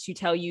moment to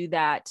tell you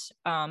that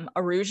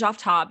Arooj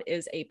Aftab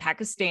is a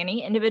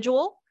Pakistani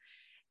individual,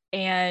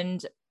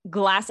 and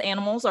Glass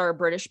Animals are a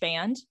British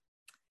band.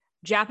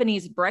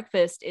 Japanese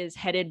Breakfast is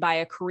headed by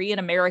a Korean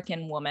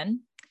American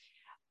woman.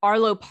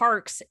 Arlo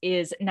Parks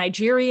is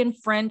Nigerian,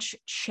 French,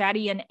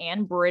 Chadian,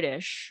 and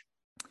British.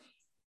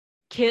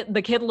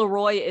 The Kid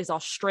Laroi is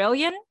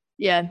Australian.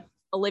 Yeah.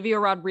 Olivia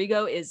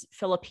Rodrigo is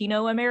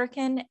Filipino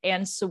American,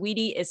 and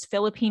Saweetie is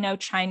Filipino,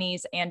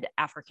 Chinese, and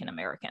African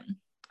American.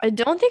 I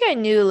don't think I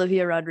knew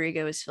Olivia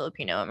Rodrigo was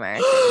Filipino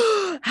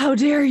American. How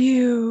dare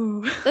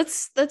you?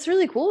 That's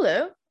really cool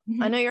though.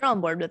 I know you're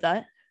on board with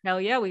that. Hell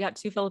yeah, we got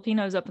 2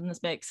 Filipinos up in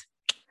this mix.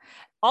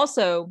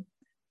 Also,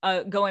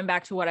 going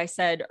back to what I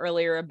said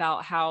earlier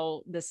about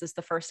how this is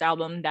the first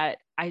album that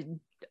I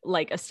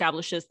like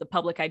establishes the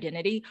public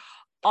identity.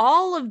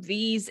 All of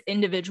these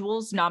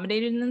individuals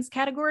nominated in this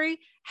category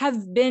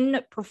have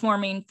been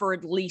performing for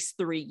at least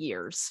 3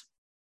 years.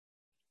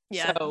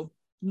 Yeah. So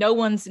no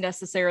one's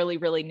necessarily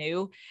really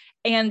new.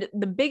 And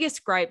the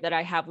biggest gripe that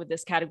I have with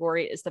this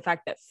category is the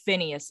fact that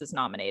Finneas is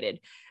nominated.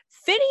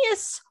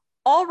 Finneas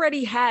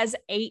already has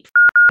 8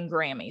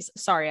 Grammys.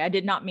 Sorry, I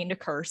did not mean to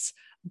curse,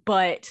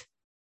 but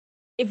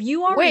if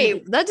you are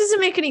that doesn't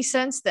make any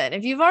sense then.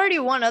 If you've already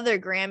won other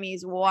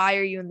Grammys, why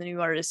are you in the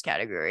new artist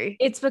category?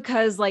 It's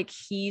because like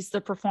he's the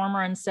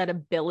performer instead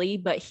of Billy,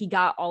 but he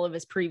got all of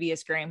his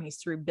previous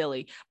Grammys through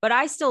Billy. But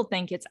I still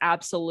think it's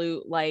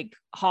absolute like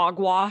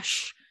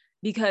hogwash,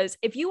 because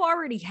if you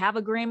already have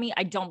a Grammy,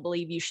 I don't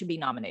believe you should be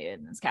nominated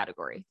in this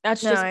category.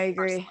 That's just I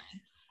agree.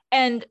 Personally.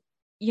 And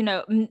you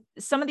know,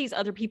 some of these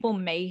other people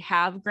may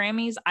have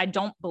Grammys. I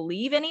don't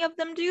believe any of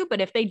them do,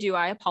 but if they do,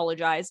 I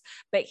apologize.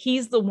 But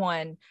he's the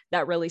one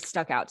that really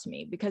stuck out to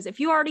me, because if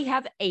you already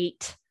have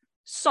 8,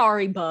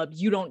 sorry, bub,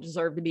 you don't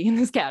deserve to be in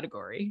this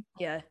category.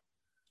 Yeah.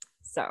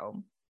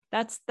 So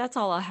that's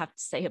all I have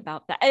to say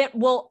about that. And,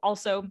 well,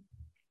 also,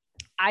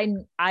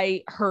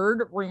 I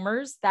heard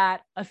rumors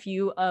that a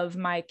few of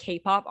my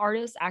K-pop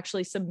artists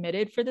actually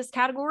submitted for this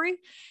category.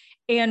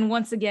 And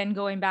once again,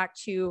 going back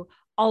to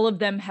all of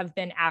them have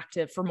been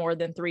active for more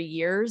than 3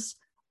 years,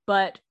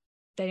 but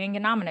they didn't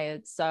get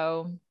nominated.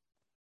 So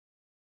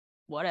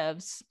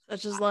whatevs.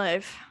 Such is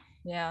life.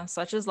 Yeah,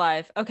 such is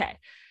life. Okay.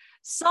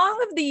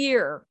 Song of the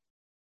year.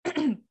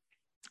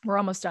 We're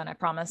almost done, I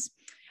promise.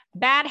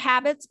 Bad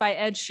Habits by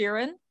Ed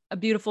Sheeran. A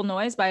Beautiful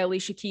Noise by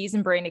Alicia Keys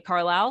and Brandi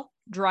Carlile.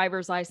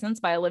 Driver's License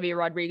by Olivia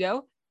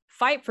Rodrigo.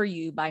 Fight for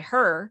You by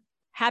Her.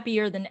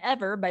 Happier Than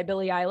Ever by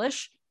Billie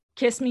Eilish.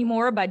 Kiss Me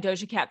More by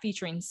Doja Cat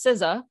featuring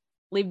SZA.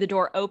 Leave the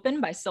Door Open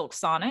by Silk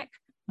Sonic.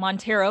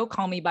 Montero,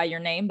 Call Me By Your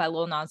Name by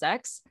Lil Nas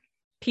X.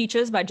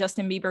 Peaches by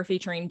Justin Bieber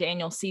featuring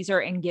Daniel Caesar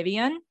and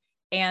Giveon.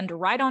 And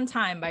Right on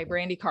Time by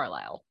Brandi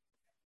Carlile.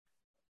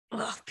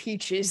 Ugh,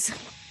 Peaches.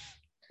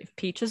 If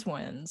Peaches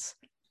wins,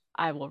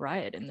 I will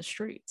riot in the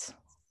streets.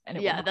 And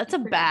yeah, that's a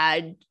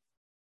bad...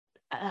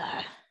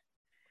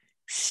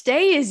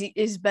 Stay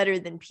is better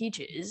than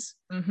Peaches.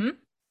 Mm-hmm.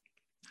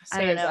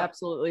 Stay is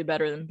absolutely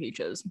better than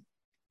Peaches.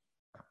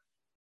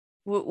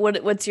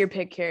 What's your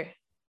pick here?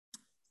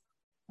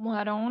 Well,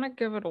 I don't want to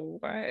give it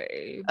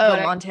away.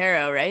 Oh,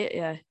 Montero, right?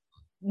 Yeah.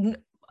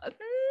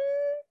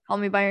 Call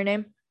Me By Your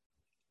Name?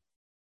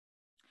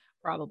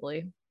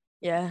 Probably.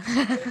 Yeah.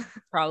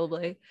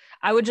 Probably.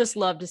 I would just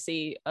love to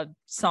see a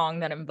song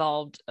that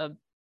involved a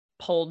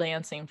pole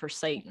dancing for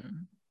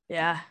Satan.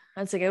 Yeah,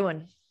 that's a good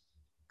one.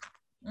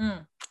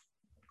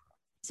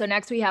 So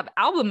next we have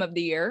Album of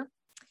the Year.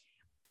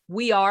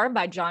 We Are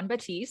by Jon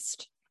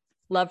Batiste.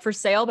 Love for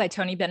Sale by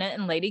Tony Bennett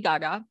and Lady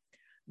Gaga.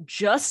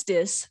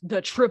 Justice,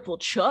 the Triple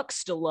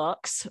Chucks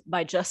Deluxe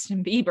by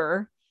Justin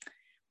Bieber.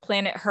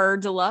 Planet Her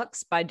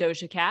Deluxe by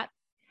Doja Cat.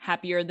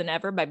 Happier Than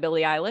Ever by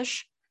Billie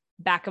Eilish.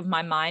 Back of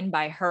My Mind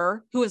by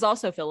Her, who is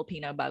also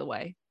Filipino, by the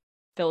way.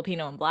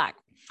 Filipino and Black.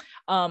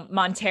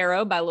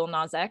 Montero by Lil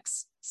Nas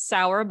X.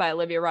 Sour by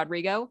Olivia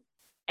Rodrigo.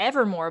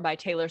 Evermore by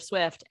Taylor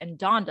Swift. And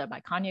Donda by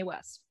Kanye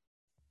West.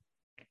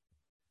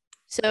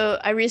 So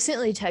I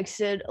recently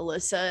texted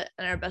Alyssa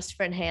and our best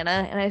friend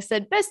Hannah, and I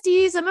said,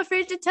 "Besties, I'm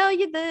afraid to tell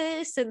you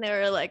this." And they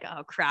were like,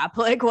 "Oh crap,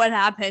 like what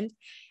happened?"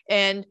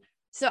 And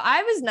so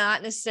I was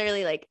not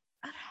necessarily like,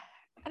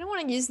 I don't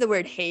want to use the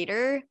word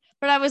hater,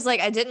 but I was like,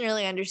 I didn't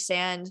really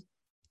understand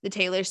the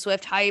Taylor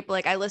Swift hype.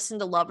 Like I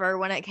listened to Lover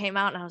when it came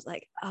out, and I was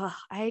like, oh,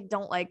 I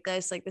don't like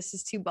this. Like this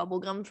is too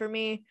bubblegum for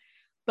me.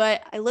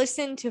 But I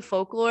listened to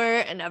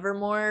Folklore and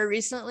Evermore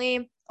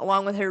recently,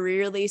 along with her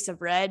re-release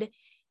of Red.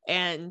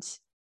 And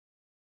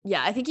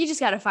yeah, I think you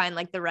just got to find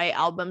like the right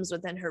albums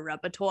within her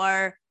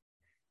repertoire,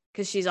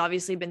 because she's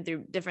obviously been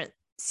through different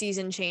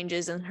season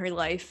changes in her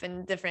life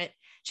and different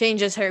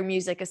changes her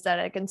music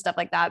aesthetic and stuff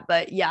like that.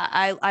 But yeah,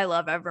 I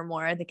love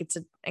Evermore. I think it's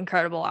an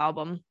incredible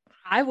album.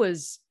 I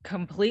was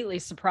completely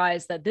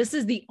surprised that this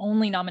is the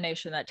only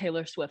nomination that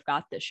Taylor Swift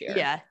got this year.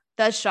 Yeah,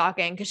 that's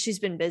shocking because she's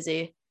been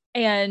busy.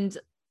 And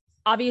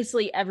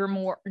obviously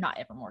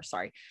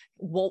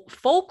well,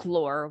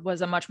 Folklore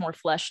was a much more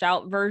fleshed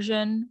out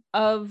version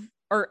of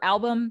or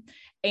album,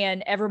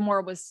 and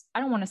Evermore was, I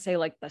don't want to say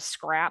like the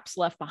scraps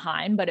left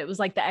behind, but it was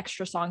like the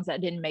extra songs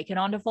that didn't make it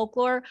onto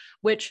Folklore,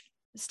 which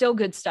still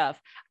good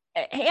stuff.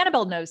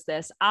 Annabelle knows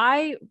this.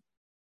 I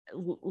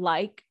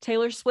like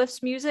Taylor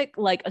Swift's music,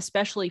 like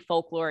especially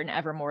Folklore and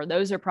Evermore.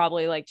 Those are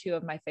probably like two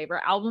of my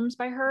favorite albums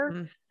by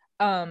her.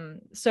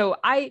 So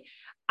I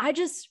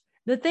just,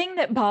 the thing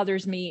that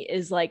bothers me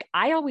is like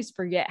I always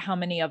forget how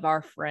many of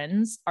our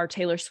friends are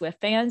Taylor Swift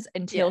fans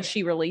until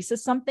she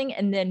releases something,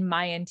 and then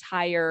my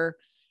entire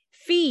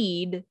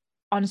feed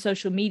on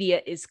social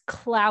media is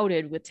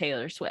clouded with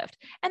Taylor Swift.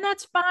 And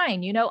that's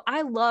fine. You know,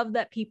 I love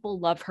that people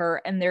love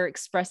her and they're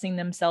expressing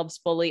themselves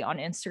fully on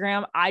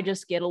Instagram. I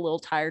just get a little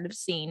tired of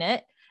seeing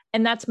it.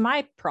 And that's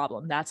my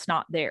problem. That's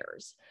not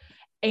theirs.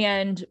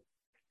 And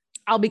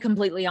I'll be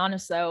completely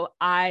honest though,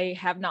 I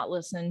have not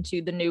listened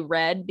to the new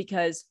Red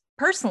because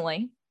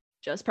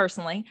just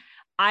personally,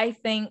 I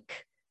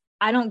think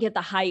I don't get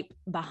the hype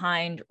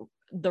behind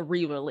the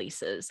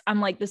re-releases.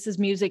 I'm like, this is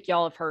music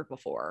y'all have heard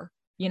before,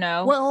 you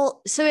know?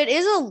 Well, so it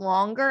is a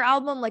longer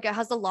album. Like it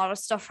has a lot of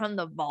stuff from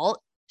the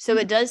vault. So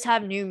it does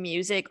have new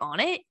music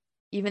on it,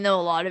 even though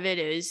a lot of it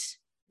is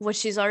what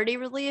she's already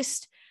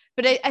released.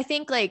 But I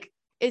think like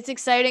it's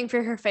exciting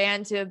for her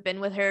fans who have been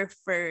with her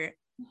for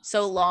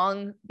so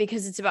long,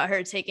 because it's about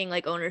her taking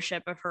like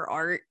ownership of her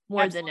art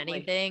more than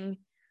anything.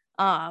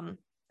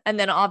 And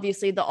then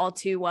obviously the All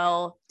Too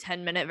Well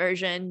 10-minute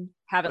version.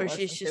 Haven't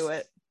listened to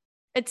it.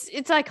 It's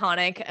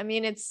iconic. I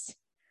mean, it's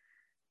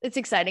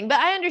exciting, but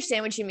I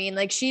understand what you mean.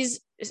 Like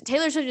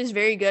Taylor Swift is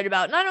very good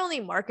about not only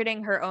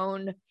marketing her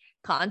own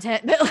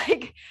content, but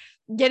like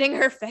getting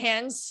her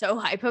fans so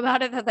hype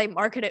about it that they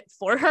market it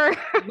for her.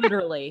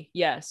 Literally.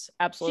 Yes,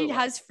 absolutely. She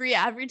has free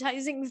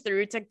advertising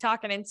through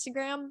TikTok and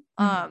Instagram.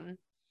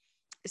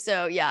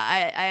 So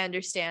yeah, I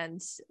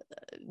understand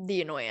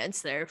the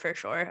annoyance there for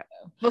sure.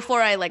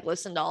 Before I like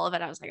listened to all of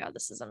it, I was like, oh,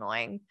 this is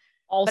annoying.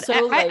 Also,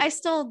 I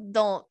still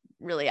don't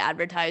really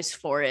advertise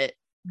for it.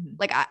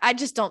 Like I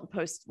just don't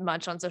post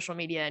much on social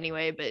media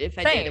anyway, but if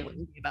I did, it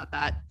wouldn't be about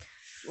that.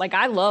 Like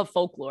I love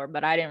Folklore,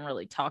 but I didn't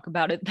really talk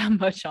about it that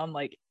much on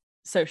like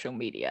social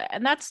media.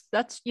 And that's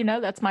you know,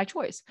 that's my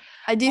choice.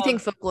 I do think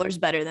Folklore is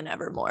better than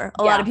Evermore.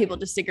 A lot of people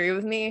disagree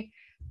with me,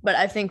 but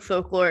I think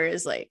Folklore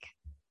is like,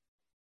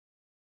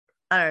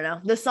 I don't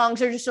know. The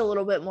songs are just a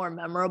little bit more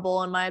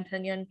memorable in my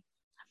opinion.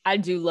 I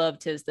do love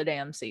 'Tis the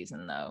Damn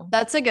Season though.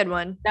 That's a good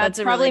one. That's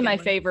probably really my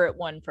favorite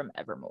one from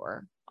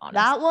Evermore. Honestly.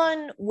 That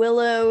one,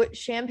 Willow,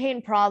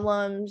 Champagne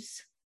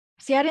Problems.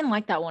 See, I didn't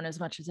like that one as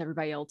much as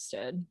everybody else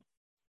did.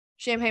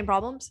 Champagne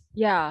Problems?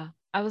 Yeah.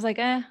 I was like,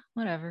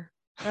 whatever.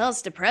 Well,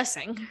 it's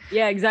depressing.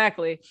 Yeah,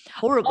 exactly.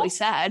 Horribly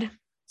sad.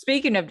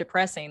 Speaking of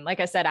depressing, like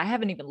I said, I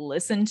haven't even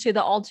listened to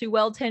the All Too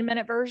Well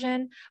 10-minute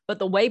version, but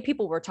the way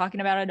people were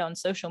talking about it on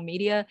social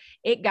media,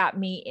 it got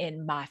me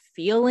in my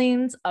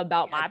feelings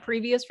about my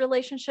previous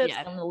relationships.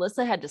 And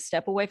Melissa had to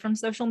step away from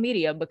social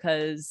media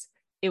because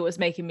it was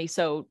making me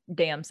so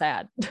damn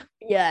sad.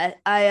 Yeah,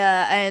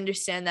 I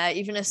understand that.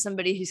 Even as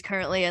somebody who's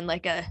currently in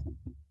like a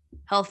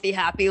healthy,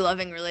 happy,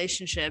 loving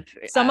relationship,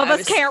 some of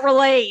us can't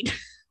relate.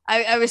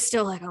 I was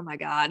still like, oh my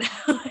God.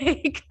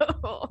 Like,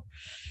 oh.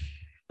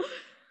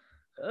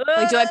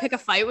 Like, do I pick a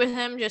fight with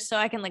him just so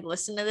I can like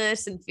listen to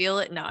this and feel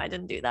it? No, I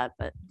didn't do that.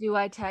 But do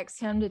I text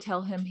him to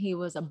tell him he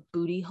was a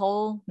booty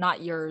hole?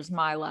 Not yours,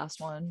 my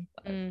last one.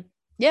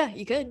 Yeah,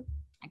 you could.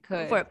 I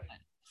could. For it.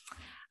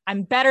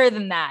 I'm better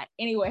than that.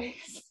 Anyways,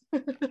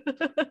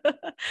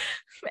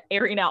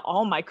 airing out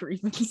all my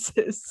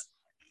grievances.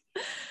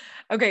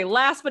 Okay,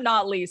 last but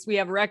not least, we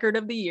have Record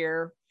of the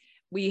Year.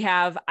 We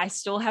have I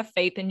Still Have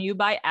Faith in You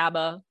by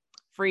ABBA,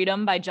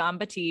 Freedom by Jon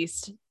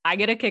Batiste, I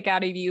Get a Kick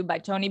Out of You by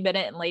Tony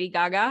Bennett and Lady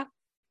Gaga,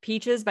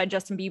 Peaches by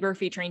Justin Bieber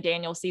featuring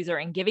Daniel Caesar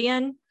and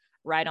Giveon,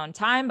 Right on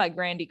Time by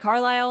Brandi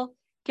Carlile,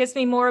 Kiss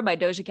Me More by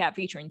Doja Cat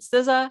featuring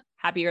SZA,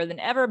 Happier Than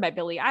Ever by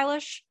Billie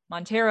Eilish,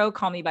 Montero,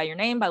 Call Me By Your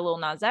Name by Lil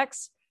Nas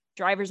X,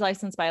 Driver's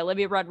License by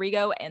Olivia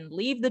Rodrigo, and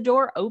Leave the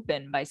Door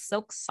Open by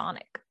Silk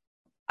Sonic.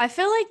 I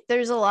feel like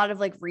there's a lot of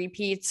like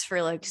repeats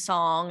for like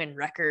song and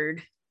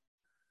record.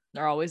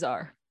 There always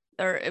are.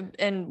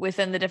 And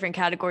within the different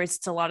categories,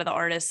 it's a lot of the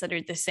artists that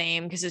are the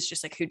same because it's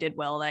just like who did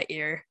well that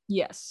year.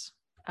 Yes,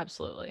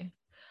 absolutely.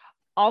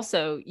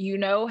 Also, you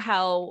know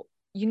how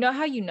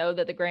you know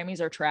that the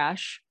Grammys are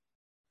trash?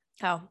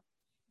 How?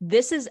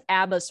 This is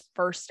ABBA's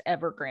first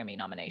ever Grammy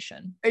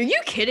nomination. Are you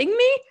kidding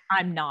me?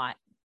 I'm not.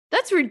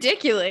 That's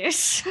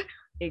ridiculous.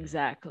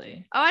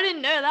 Exactly. Oh, I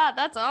didn't know that.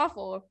 That's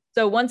awful.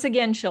 So once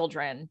again,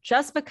 children,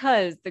 just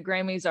because the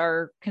Grammys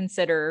are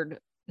considered,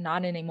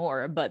 not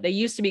anymore, but they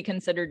used to be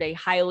considered a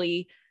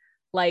highly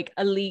like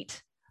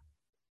elite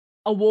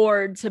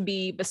award to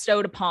be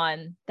bestowed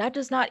upon, that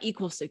does not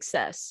equal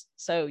success.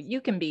 So you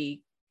can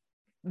be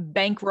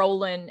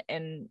bankrolling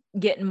and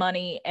getting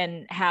money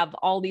and have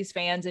all these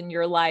fans in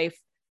your life,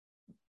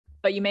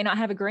 but you may not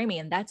have a Grammy,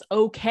 and that's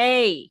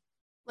okay.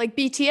 Like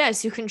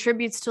BTS, who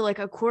contributes to like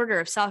a quarter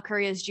of South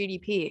Korea's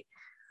GDP.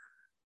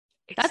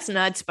 That's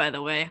nuts, by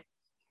the way.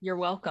 You're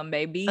welcome,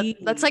 baby.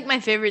 That's like my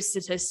favorite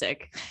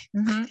statistic.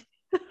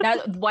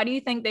 Mm-hmm. Why do you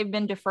think they've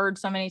been deferred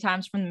so many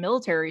times from the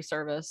military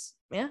service?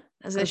 Yeah,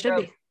 as they should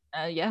be.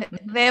 Yeah.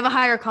 They have a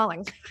higher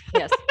calling.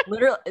 Yes,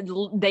 literally,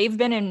 they've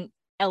been in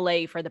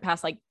LA for the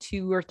past like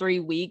 2 or 3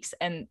 weeks,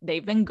 and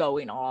they've been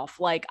going off.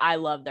 Like, I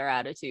love their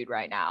attitude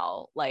right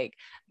now. Like,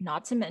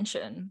 not to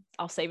mention,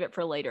 I'll save it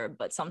for later,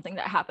 but something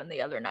that happened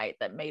the other night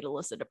that made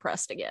Alyssa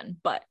depressed again.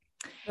 But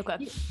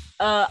okay,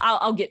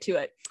 I'll get to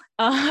it.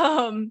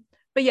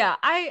 But yeah,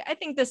 I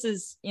think this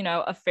is,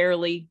 a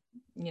fairly,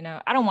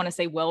 I don't want to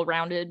say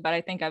well-rounded, but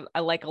I think I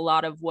like a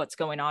lot of what's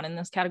going on in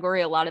this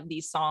category. A lot of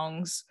these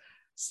songs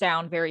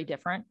sound very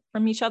different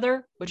from each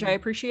other, which I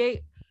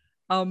appreciate.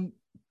 But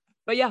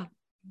yeah,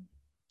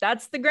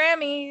 that's the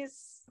Grammys.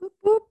 Boop,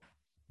 boop.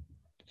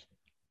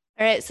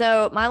 All right,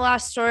 so my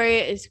last story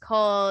is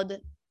called,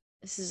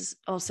 this is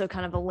also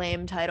kind of a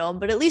lame title,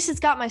 but at least it's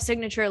got my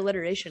signature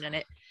alliteration in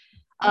it.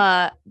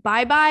 Bye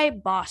bye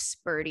boss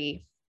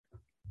birdie.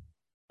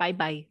 Bye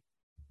bye.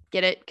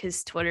 Get it?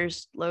 Because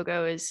Twitter's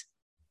logo is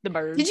the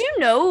bird. Did you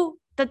know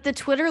that the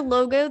Twitter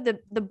logo,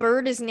 the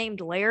bird is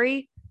named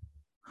Larry?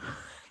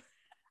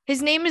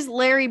 His name is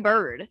Larry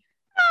Bird.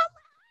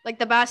 Like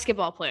the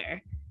basketball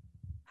player.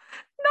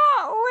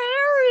 Not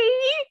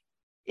Larry.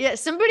 Yeah,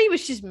 somebody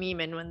was just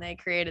memeing when they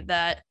created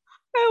that.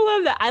 I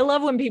love that. I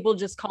love when people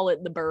just call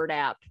it the Bird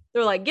app.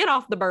 They're like, get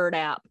off the Bird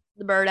app.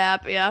 The Bird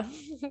app, yeah.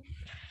 All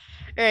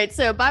right,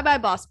 so bye-bye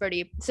Boss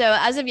Birdie. So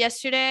as of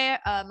yesterday,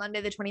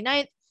 Monday the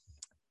 29th,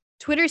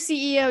 Twitter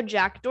CEO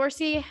Jack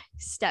Dorsey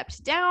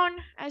stepped down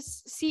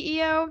as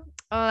CEO.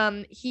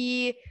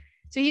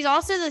 He's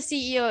also the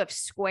CEO of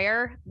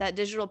Square, that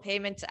digital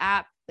payments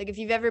app. Like if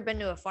you've ever been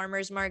to a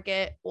farmer's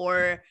market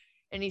or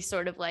any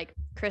sort of like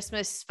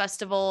Christmas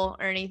festival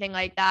or anything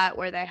like that,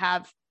 where they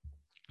have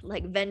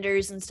like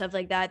vendors and stuff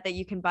like that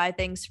you can buy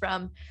things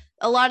from,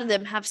 a lot of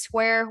them have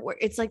Square, where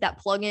it's like that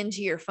plug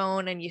into your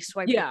phone and you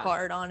swipe your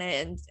card on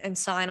it and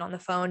sign on the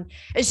phone.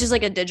 It's just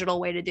like a digital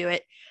way to do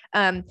it.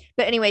 But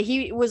anyway,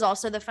 he was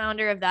also the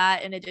founder of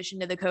that, in addition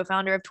to the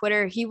co-founder of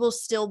Twitter. He will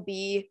still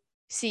be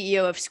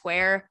CEO of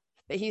Square,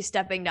 but he's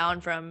stepping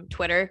down from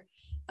Twitter.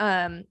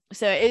 So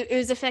it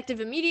was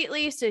effective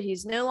immediately. So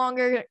he's no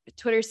longer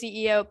Twitter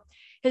CEO.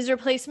 His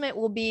replacement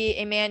will be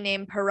a man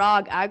named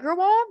Parag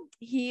Agrawal.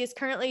 He is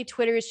currently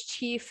Twitter's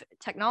chief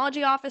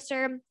technology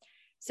officer.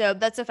 So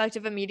that's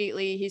effective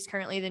immediately. He's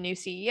currently the new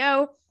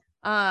CEO.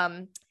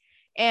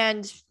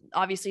 And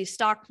obviously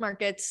stock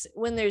markets,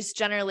 when there's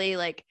generally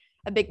like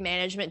a big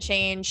management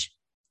change,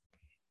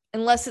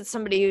 unless it's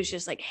somebody who's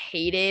just like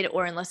hated,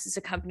 or unless it's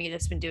a company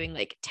that's been doing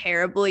like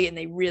terribly and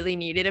they really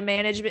needed a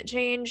management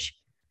change,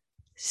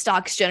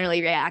 stocks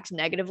generally react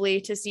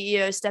negatively to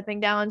CEOs stepping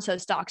down. So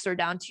stocks are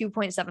down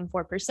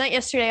 2.74%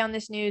 yesterday on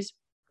this news.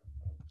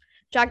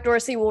 Jack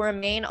Dorsey will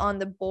remain on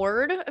the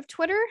board of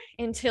Twitter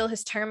until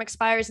his term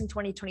expires in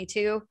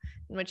 2022,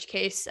 in which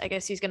case I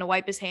guess he's going to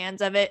wipe his hands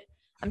of it.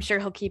 I'm sure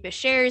he'll keep his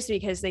shares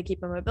because they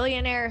keep him a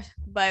billionaire,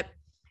 but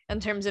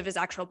in terms of his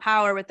actual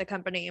power with the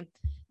company,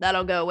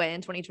 that'll go away in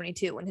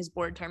 2022 when his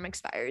board term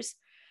expires.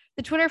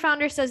 The Twitter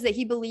founder says that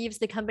he believes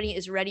the company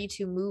is ready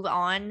to move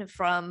on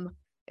from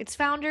its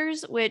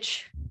founders,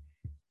 which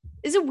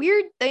is a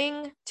weird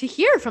thing to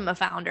hear from a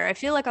founder. I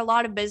feel like a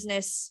lot of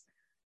business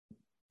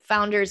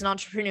founders and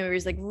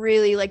entrepreneurs like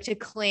really like to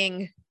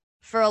cling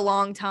for a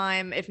long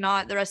time, if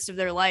not the rest of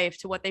their life,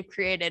 to what they've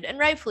created. And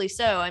rightfully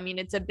so. I mean,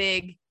 it's a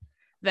big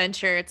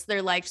venture. It's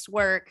their life's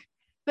work.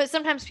 But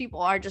sometimes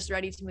people are just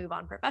ready to move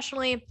on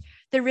professionally.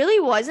 There really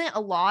wasn't a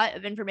lot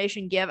of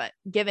information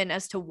given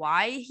as to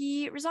why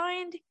he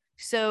resigned.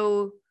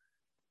 So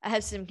I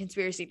have some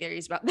conspiracy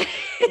theories about this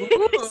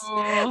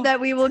that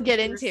we will get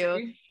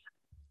into.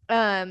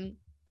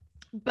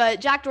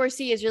 But Jack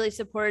Dorsey is really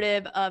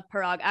supportive of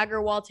Parag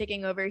Agrawal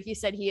taking over. He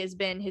said he has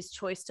been his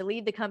choice to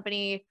lead the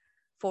company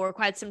for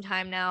quite some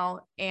time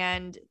now,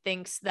 and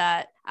thinks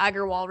that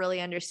Agrawal really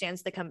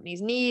understands the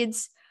company's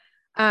needs.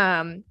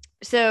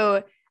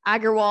 So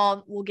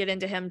Agrawal, we'll get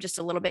into him just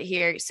a little bit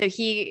here. So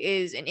he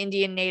is an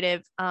Indian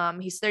native.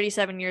 He's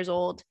 37 years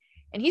old,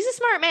 and he's a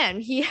smart man.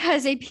 He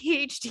has a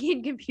PhD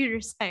in computer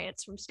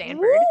science from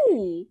Stanford.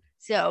 Ooh.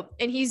 So,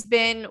 and he's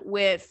been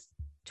with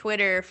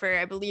Twitter for,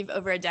 I believe,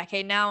 over a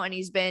decade now, and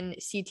he's been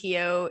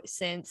CTO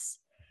since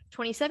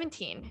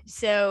 2017.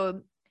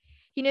 So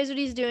he knows what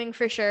he's doing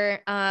for sure.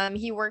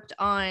 He worked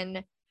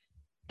on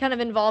kind of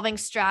involving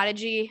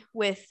strategy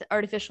with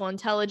artificial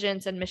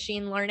intelligence and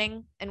machine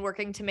learning and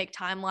working to make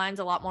timelines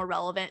a lot more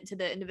relevant to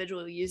the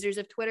individual users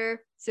of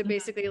Twitter. So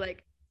basically,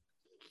 like,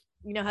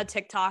 you know how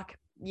TikTok,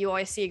 you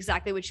always see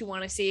exactly what you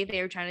want to see.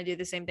 They were trying to do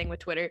the same thing with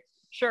Twitter.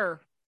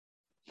 Sure.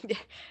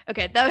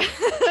 Okay, that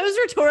was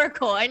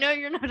rhetorical. I know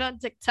you're not on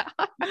TikTok.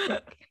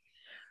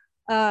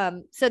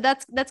 So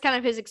that's kind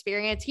of his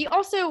experience. He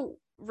also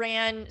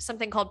ran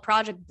something called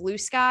Project Blue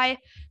Sky,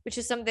 which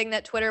is something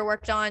that Twitter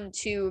worked on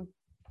to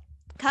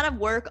kind of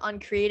work on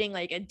creating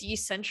like a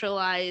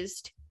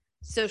decentralized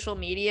social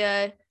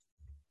media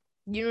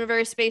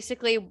universe,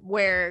 basically,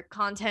 where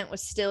content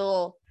was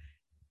still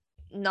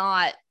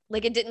not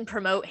like, it didn't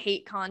promote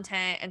hate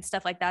content and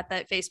stuff like that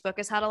Facebook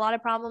has had a lot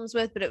of problems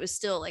with, but it was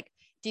still like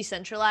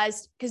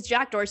decentralized, because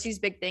Jack Dorsey's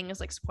big thing is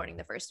like supporting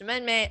the First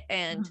Amendment,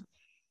 and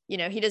you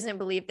know, he doesn't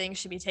believe things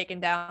should be taken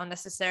down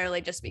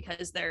necessarily just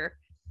because they're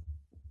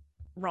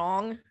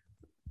wrong.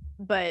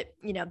 But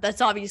you know,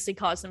 that's obviously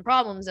caused some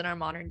problems in our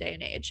modern day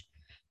and age.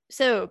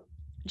 So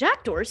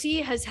Jack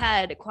Dorsey has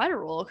had quite a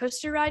roller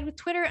coaster ride with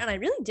Twitter, and I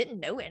really didn't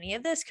know any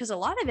of this because a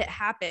lot of it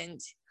happened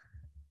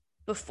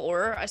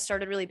before I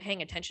started really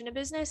paying attention to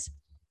business.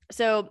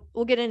 So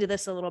we'll get into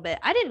this a little bit.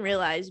 I didn't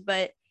realize,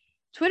 but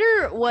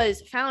Twitter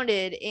was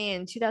founded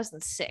in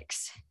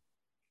 2006.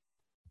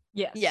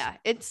 Yes. Yeah,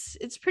 it's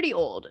pretty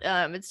old.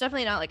 It's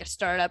definitely not like a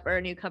startup or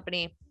a new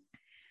company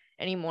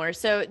anymore.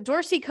 So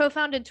Dorsey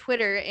co-founded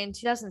Twitter in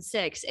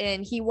 2006,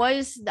 and he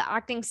was the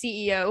acting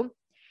CEO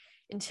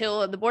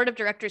until the board of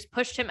directors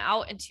pushed him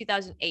out in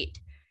 2008.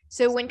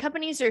 So when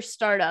companies are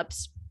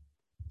startups,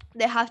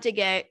 they have to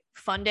get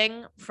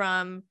funding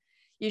from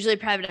usually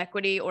private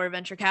equity or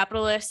venture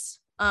capitalists.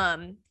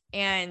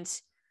 And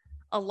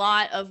a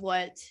lot of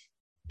what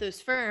those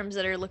firms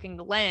that are looking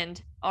to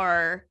lend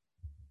are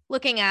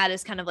looking at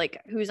is kind of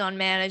like who's on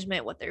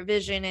management, what their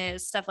vision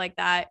is, stuff like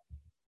that.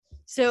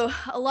 So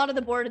a lot of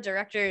the board of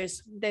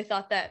directors, they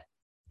thought that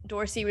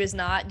Dorsey was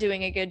not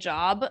doing a good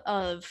job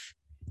of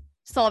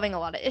solving a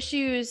lot of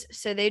issues.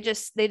 So they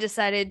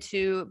decided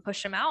to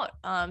push him out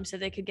so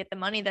they could get the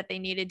money that they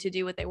needed to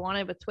do what they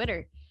wanted with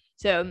Twitter.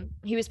 So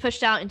he was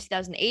pushed out in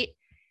 2008,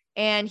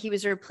 and he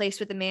was replaced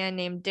with a man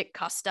named Dick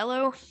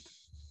Costello,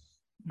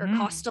 or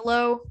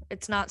Costello.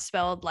 It's not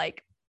spelled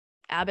like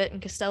Abbott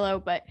and Costello,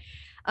 but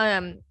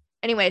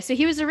anyway, so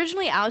he was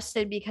originally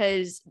ousted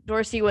because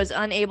Dorsey was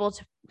unable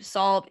to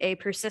solve a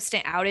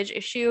persistent outage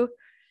issue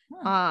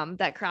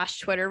that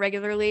crashed Twitter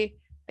regularly.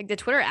 Like the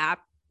Twitter app,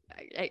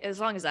 as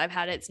long as I've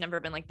had it, it's never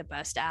been like the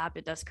best app.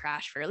 It does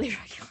crash fairly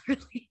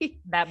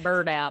regularly. That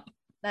bird app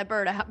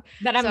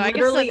that I'm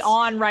literally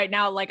on right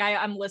now. Like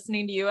I'm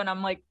listening to you and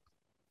I'm like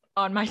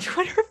on my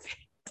Twitter feed.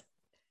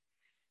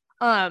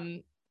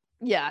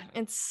 Yeah,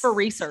 it's for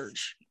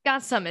research.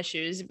 Got some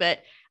issues,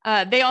 but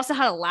they also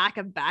had a lack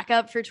of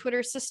backup for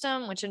Twitter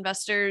system, which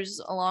investors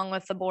along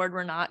with the board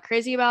were not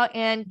crazy about.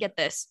 And get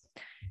this,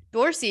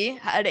 Dorsey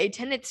had a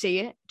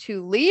tendency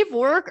to leave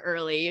work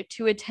early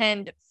to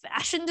attend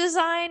fashion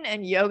design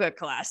and yoga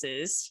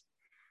classes.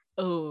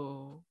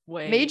 Oh,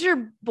 wait.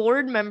 Major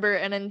board member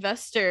and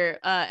investor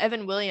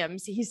Evan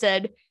Williams, he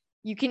said,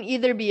 "You can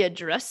either be a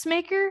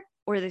dressmaker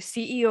or the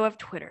CEO of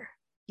Twitter.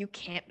 You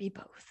can't be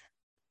both."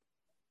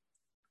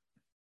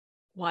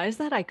 Why is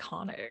that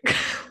iconic?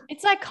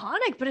 It's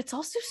iconic, but it's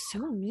also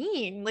so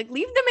mean. Like,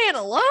 leave the man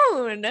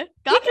alone. God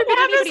forbid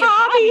anybody has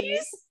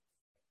hobbies.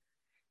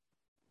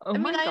 Oh, I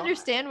mean, I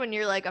understand when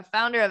you're like a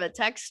founder of a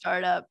tech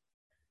startup,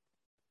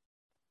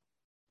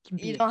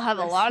 you don't have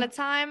a lot of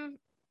time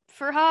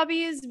for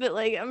hobbies, but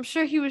like, I'm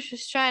sure he was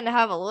just trying to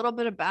have a little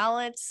bit of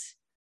balance.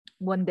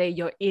 One day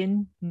you're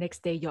in,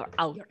 next day you're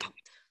out.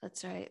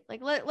 That's right.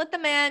 Like, let the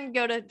man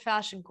go to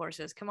fashion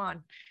courses. Come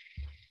on.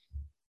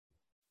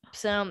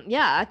 So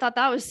yeah, I thought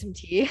that was some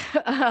tea.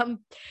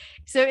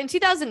 So in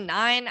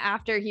 2009,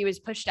 after he was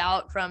pushed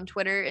out from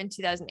Twitter in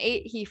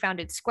 2008, he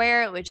founded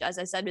Square, which, as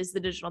I said, is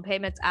the digital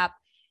payments app.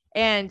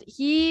 And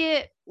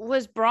he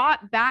was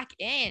brought back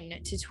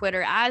in to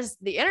Twitter as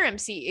the interim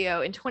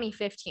CEO in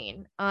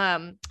 2015.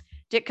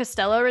 Dick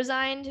Costello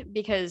resigned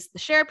because the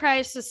share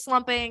price was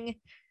slumping.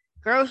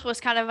 Growth was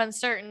kind of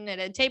uncertain. It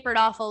had tapered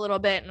off a little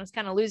bit and was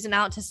kind of losing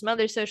out to some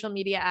other social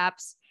media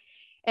apps.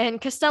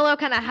 And Costello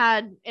kind of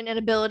had an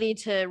inability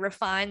to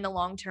refine the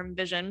long-term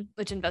vision,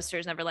 which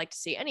investors never like to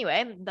see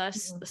anyway,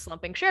 thus the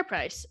slumping share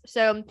price.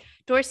 So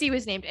Dorsey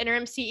was named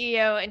interim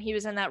CEO, and he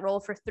was in that role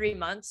for 3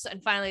 months.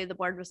 And finally, the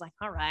board was like,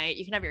 all right,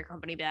 you can have your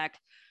company back.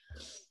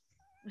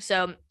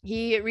 So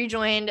he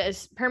rejoined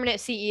as permanent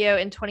CEO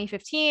in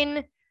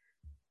 2015,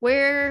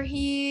 where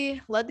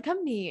he led the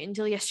company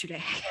until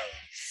yesterday.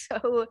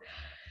 So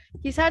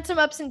he's had some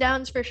ups and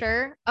downs for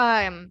sure.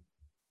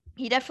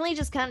 He definitely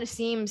just kind of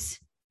seems...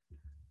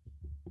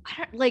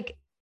 I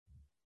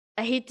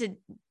hate to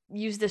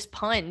use this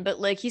pun, but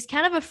like, he's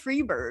kind of a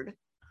free bird.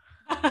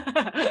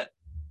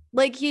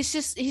 Like he's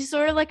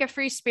sort of like a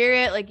free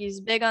spirit. Like he's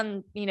big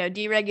on,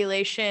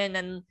 deregulation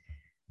and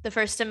the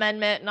First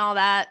Amendment and all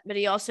that. But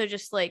he also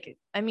just like,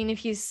 I mean, if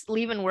he's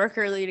leaving work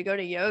early to go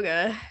to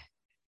yoga,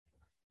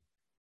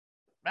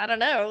 I don't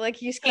know. Like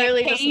he's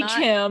clearly just not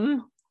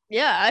him.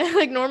 Yeah,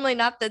 like normally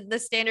not the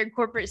standard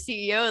corporate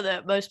CEO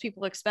that most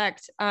people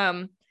expect.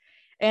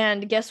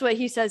 And guess what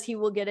he says he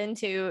will get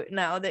into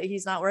now that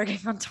he's not working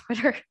on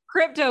Twitter?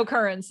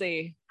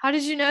 Cryptocurrency. How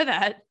did you know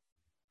that?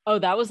 Oh,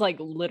 that was like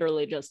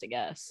literally just a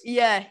guess.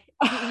 Yeah,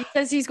 he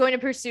says he's going to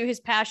pursue his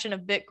passion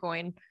of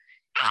Bitcoin.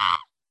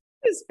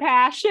 His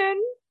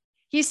passion?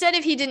 He said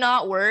if he did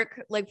not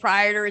work, like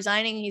prior to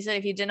resigning, he said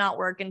if he did not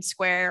work in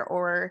Square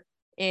or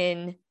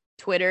in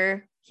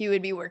Twitter, he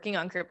would be working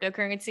on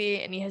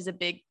cryptocurrency, and he has a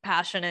big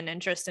passion and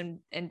interest in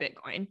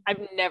Bitcoin.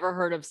 I've never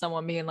heard of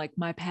someone being like,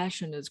 my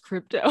passion is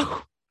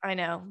crypto. I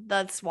know,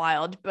 that's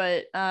wild,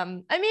 but I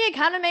mean, it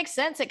kind of makes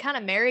sense. It kind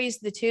of marries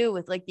the two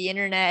with like the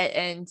internet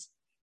and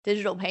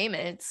digital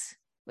payments,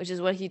 which is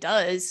what he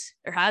does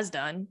or has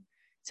done.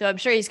 So I'm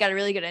sure he's got a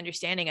really good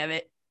understanding of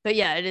it. But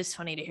yeah, it is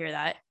funny to hear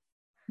that.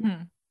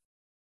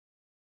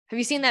 Have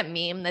you seen that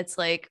meme that's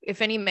like,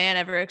 if any man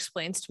ever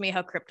explains to me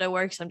how crypto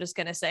works, I'm just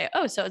going to say,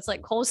 oh, so it's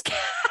like Cole's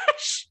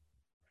cash.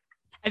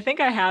 I think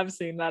I have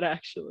seen that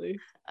actually.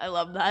 I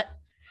love that.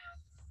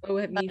 Oh,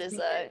 that is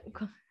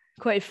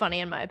quite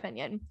funny in my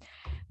opinion.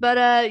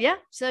 But yeah,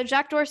 so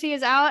Jack Dorsey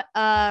is out.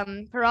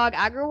 Parag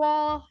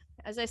Agrawal,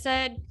 as I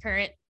said,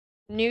 current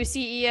new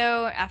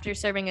CEO after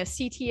serving as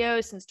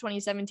CTO since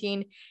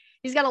 2017.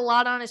 He's got a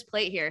lot on his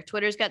plate here.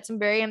 Twitter's got some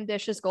very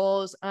ambitious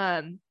goals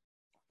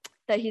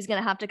that he's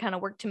going to have to kind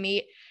of work to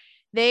meet.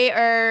 They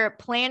are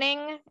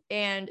planning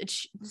and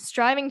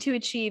striving to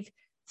achieve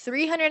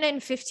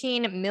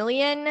 315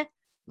 million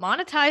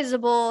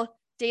monetizable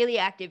daily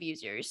active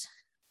users,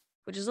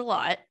 which is a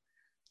lot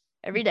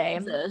every day.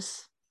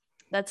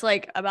 That's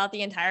like about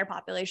the entire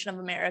population of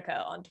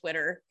America on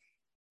Twitter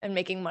and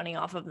making money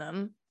off of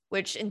them,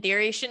 which in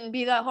theory shouldn't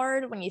be that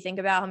hard when you think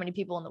about how many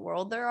people in the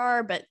world there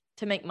are, but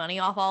to make money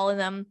off all of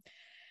them,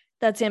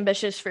 that's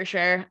ambitious for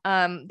sure.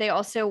 They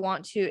also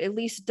want to at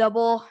least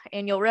double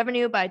annual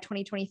revenue by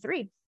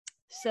 2023.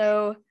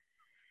 So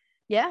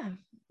yeah,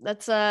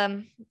 that's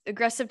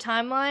aggressive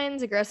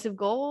timelines, aggressive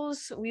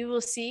goals. We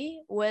will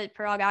see what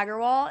Parag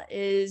Agrawal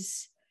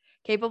is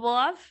capable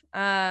of.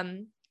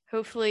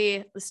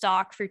 Hopefully the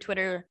stock for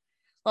Twitter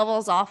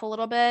levels off a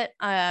little bit.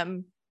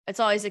 It's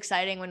always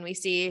exciting when we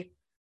see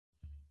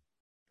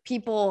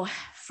people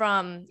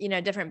from,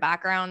 different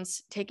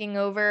backgrounds taking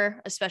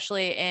over,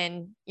 especially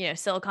in,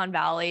 Silicon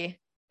Valley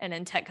and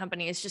in tech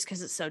companies, just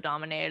because it's so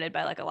dominated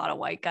by like a lot of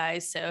white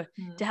guys. So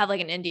to have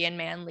like an Indian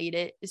man lead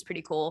it is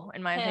pretty cool,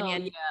 in my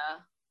opinion.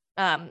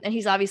 Yeah. And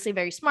he's obviously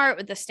very smart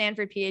with the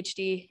Stanford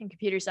PhD in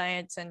computer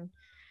science. And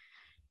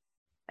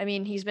I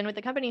mean, he's been with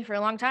the company for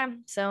a long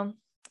time. So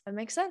it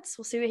makes sense.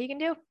 We'll see what he can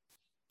do.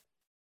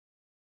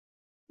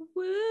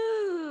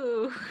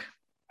 Woo.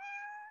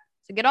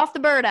 So get off the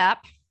Bird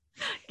app.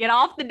 Get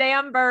off the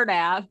damn Bird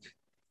app.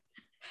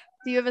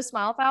 Do you have a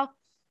smile, pal?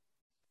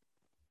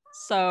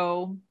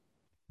 So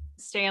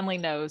Stanley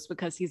knows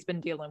because he's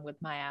been dealing with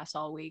my ass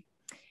all week.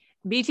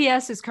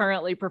 BTS is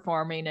currently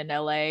performing in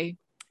LA.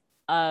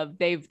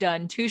 They've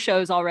done 2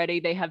 shows already.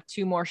 They have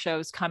 2 more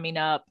shows coming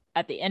up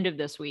at the end of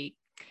this week.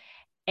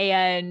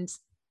 And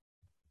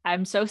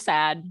I'm so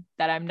sad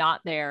that I'm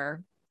not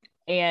there.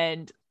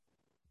 And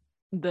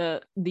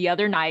the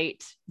other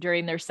night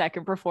during their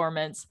second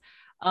performance,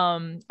 I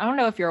don't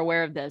know if you're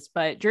aware of this,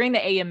 but during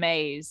the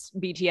AMAs,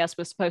 BTS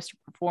was supposed to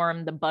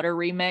perform the Butter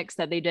remix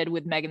that they did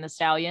with Megan Thee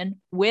Stallion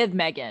with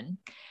Megan.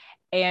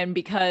 And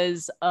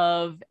because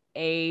of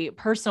a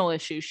personal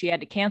issue, she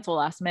had to cancel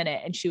last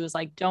minute. And she was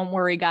like, don't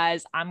worry,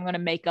 guys, I'm going to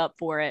make up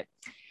for it.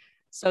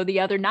 So the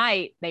other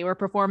night they were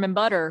performing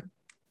Butter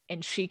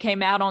and she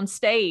came out on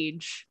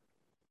stage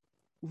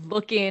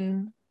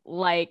looking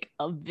like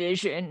a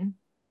vision.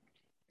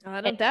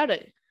 I don't doubt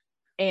it.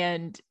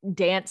 And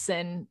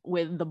dancing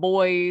with the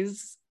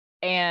boys.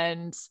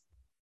 And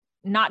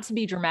not to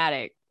be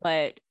dramatic,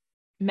 but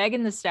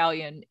Megan Thee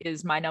Stallion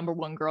is my number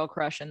 1 girl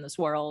crush in this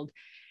world.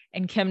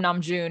 And Kim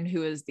Namjoon,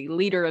 who is the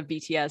leader of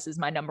BTS, is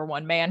my number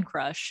 1 man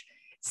crush.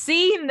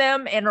 Seeing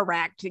them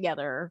interact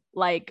together,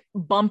 like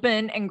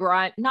bumping and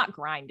not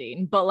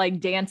grinding, but like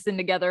dancing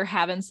together,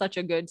 having such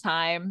a good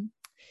time.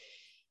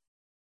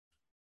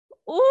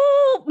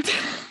 Ooh,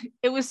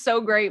 it was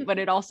so great, but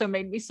it also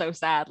made me so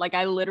sad. Like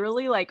I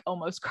literally like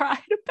almost cried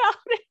about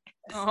it.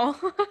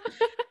 Oh.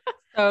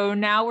 So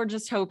now we're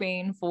just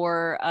hoping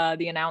for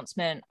the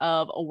announcement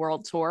of a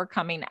world tour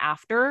coming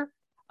after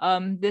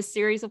this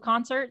series of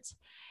concerts.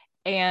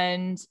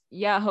 And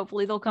yeah,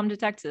 hopefully they'll come to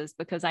Texas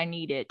because I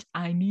need it.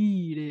 I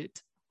need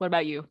it. What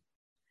about you?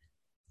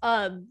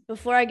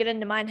 Before I get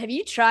into mine, have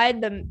you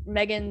tried the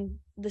Megan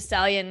Thee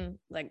Stallion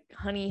like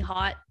honey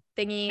hot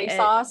thingy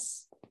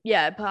sauce?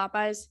 Yeah,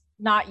 Popeyes.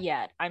 Not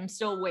yet. I'm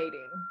still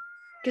waiting.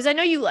 Because I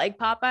know you like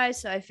Popeyes,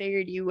 so I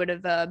figured you would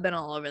have been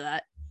all over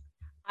that.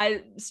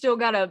 I still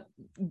gotta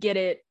get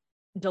it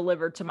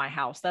delivered to my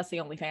house. That's the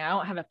only thing. I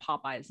don't have a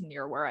Popeyes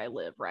near where I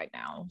live right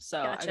now.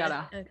 So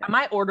Gotcha. I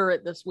might order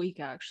it this week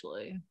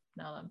actually,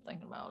 now that I'm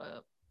thinking about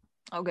it.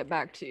 I'll get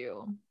back to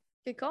you.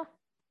 Good call.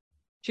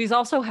 She's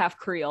also half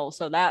Creole,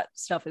 so that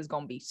stuff is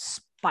gonna be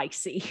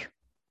spicy.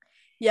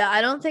 Yeah,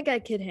 I don't think I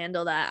could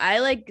handle that. I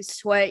like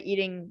sweat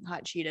eating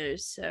hot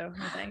Cheetos, so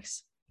no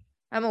thanks.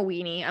 I'm a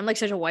weenie. I'm like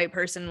such a white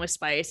person with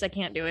spice. I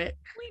can't do it.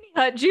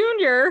 Weenie Hut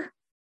Junior.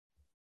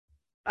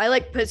 I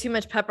like put too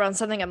much pepper on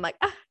something. I'm like,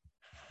 ah.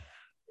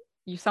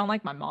 You sound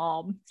like my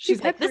mom.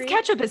 She's like, this peppery.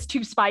 ketchup is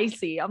too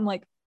spicy. I'm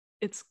like,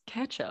 it's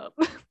ketchup.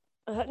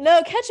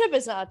 No, ketchup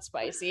is not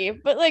spicy,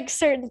 but like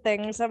certain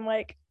things, I'm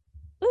like,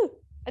 ooh,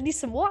 I need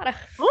some water.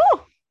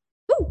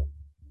 Ooh,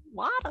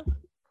 water.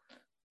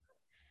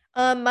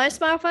 My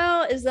smile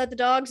file is that the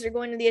Dogs are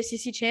going to the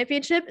SEC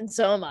championship, and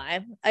so am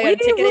I. I got a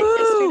ticket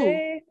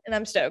yesterday, and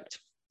I'm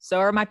stoked. So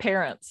are my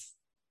parents.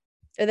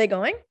 Are they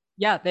going?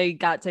 Yeah, they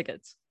got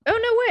tickets. Oh,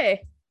 no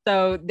way.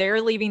 So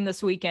they're leaving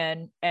this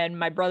weekend, and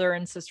my brother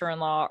and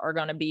sister-in-law are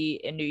going to be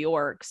in New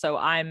York. So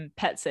I'm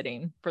pet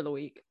sitting for the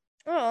week.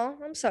 Oh,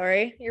 I'm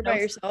sorry. You're by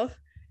yourself.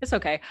 It's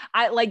okay.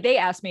 They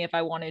asked me if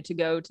I wanted to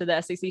go to the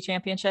SEC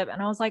championship,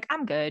 and I was like,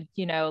 I'm good.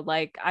 You know,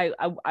 like I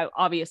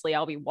obviously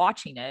I'll be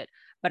watching it,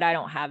 but I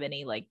don't have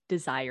any like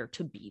desire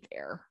to be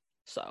there.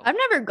 So I've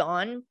never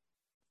gone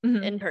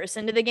in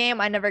person to the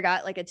game. I never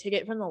got like a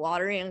ticket from the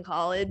lottery in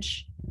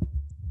college.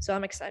 So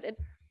I'm excited.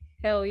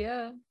 Hell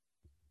yeah.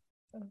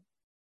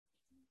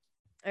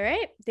 All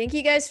right. Thank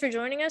you guys for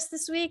joining us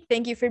this week.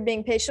 Thank you for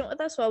being patient with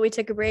us while we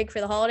took a break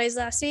for the holidays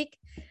last week.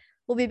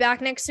 We'll be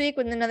back next week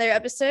with another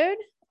episode.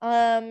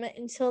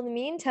 Until the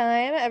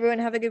meantime, everyone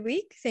have a good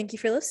week. Thank you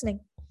for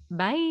listening.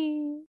 Bye.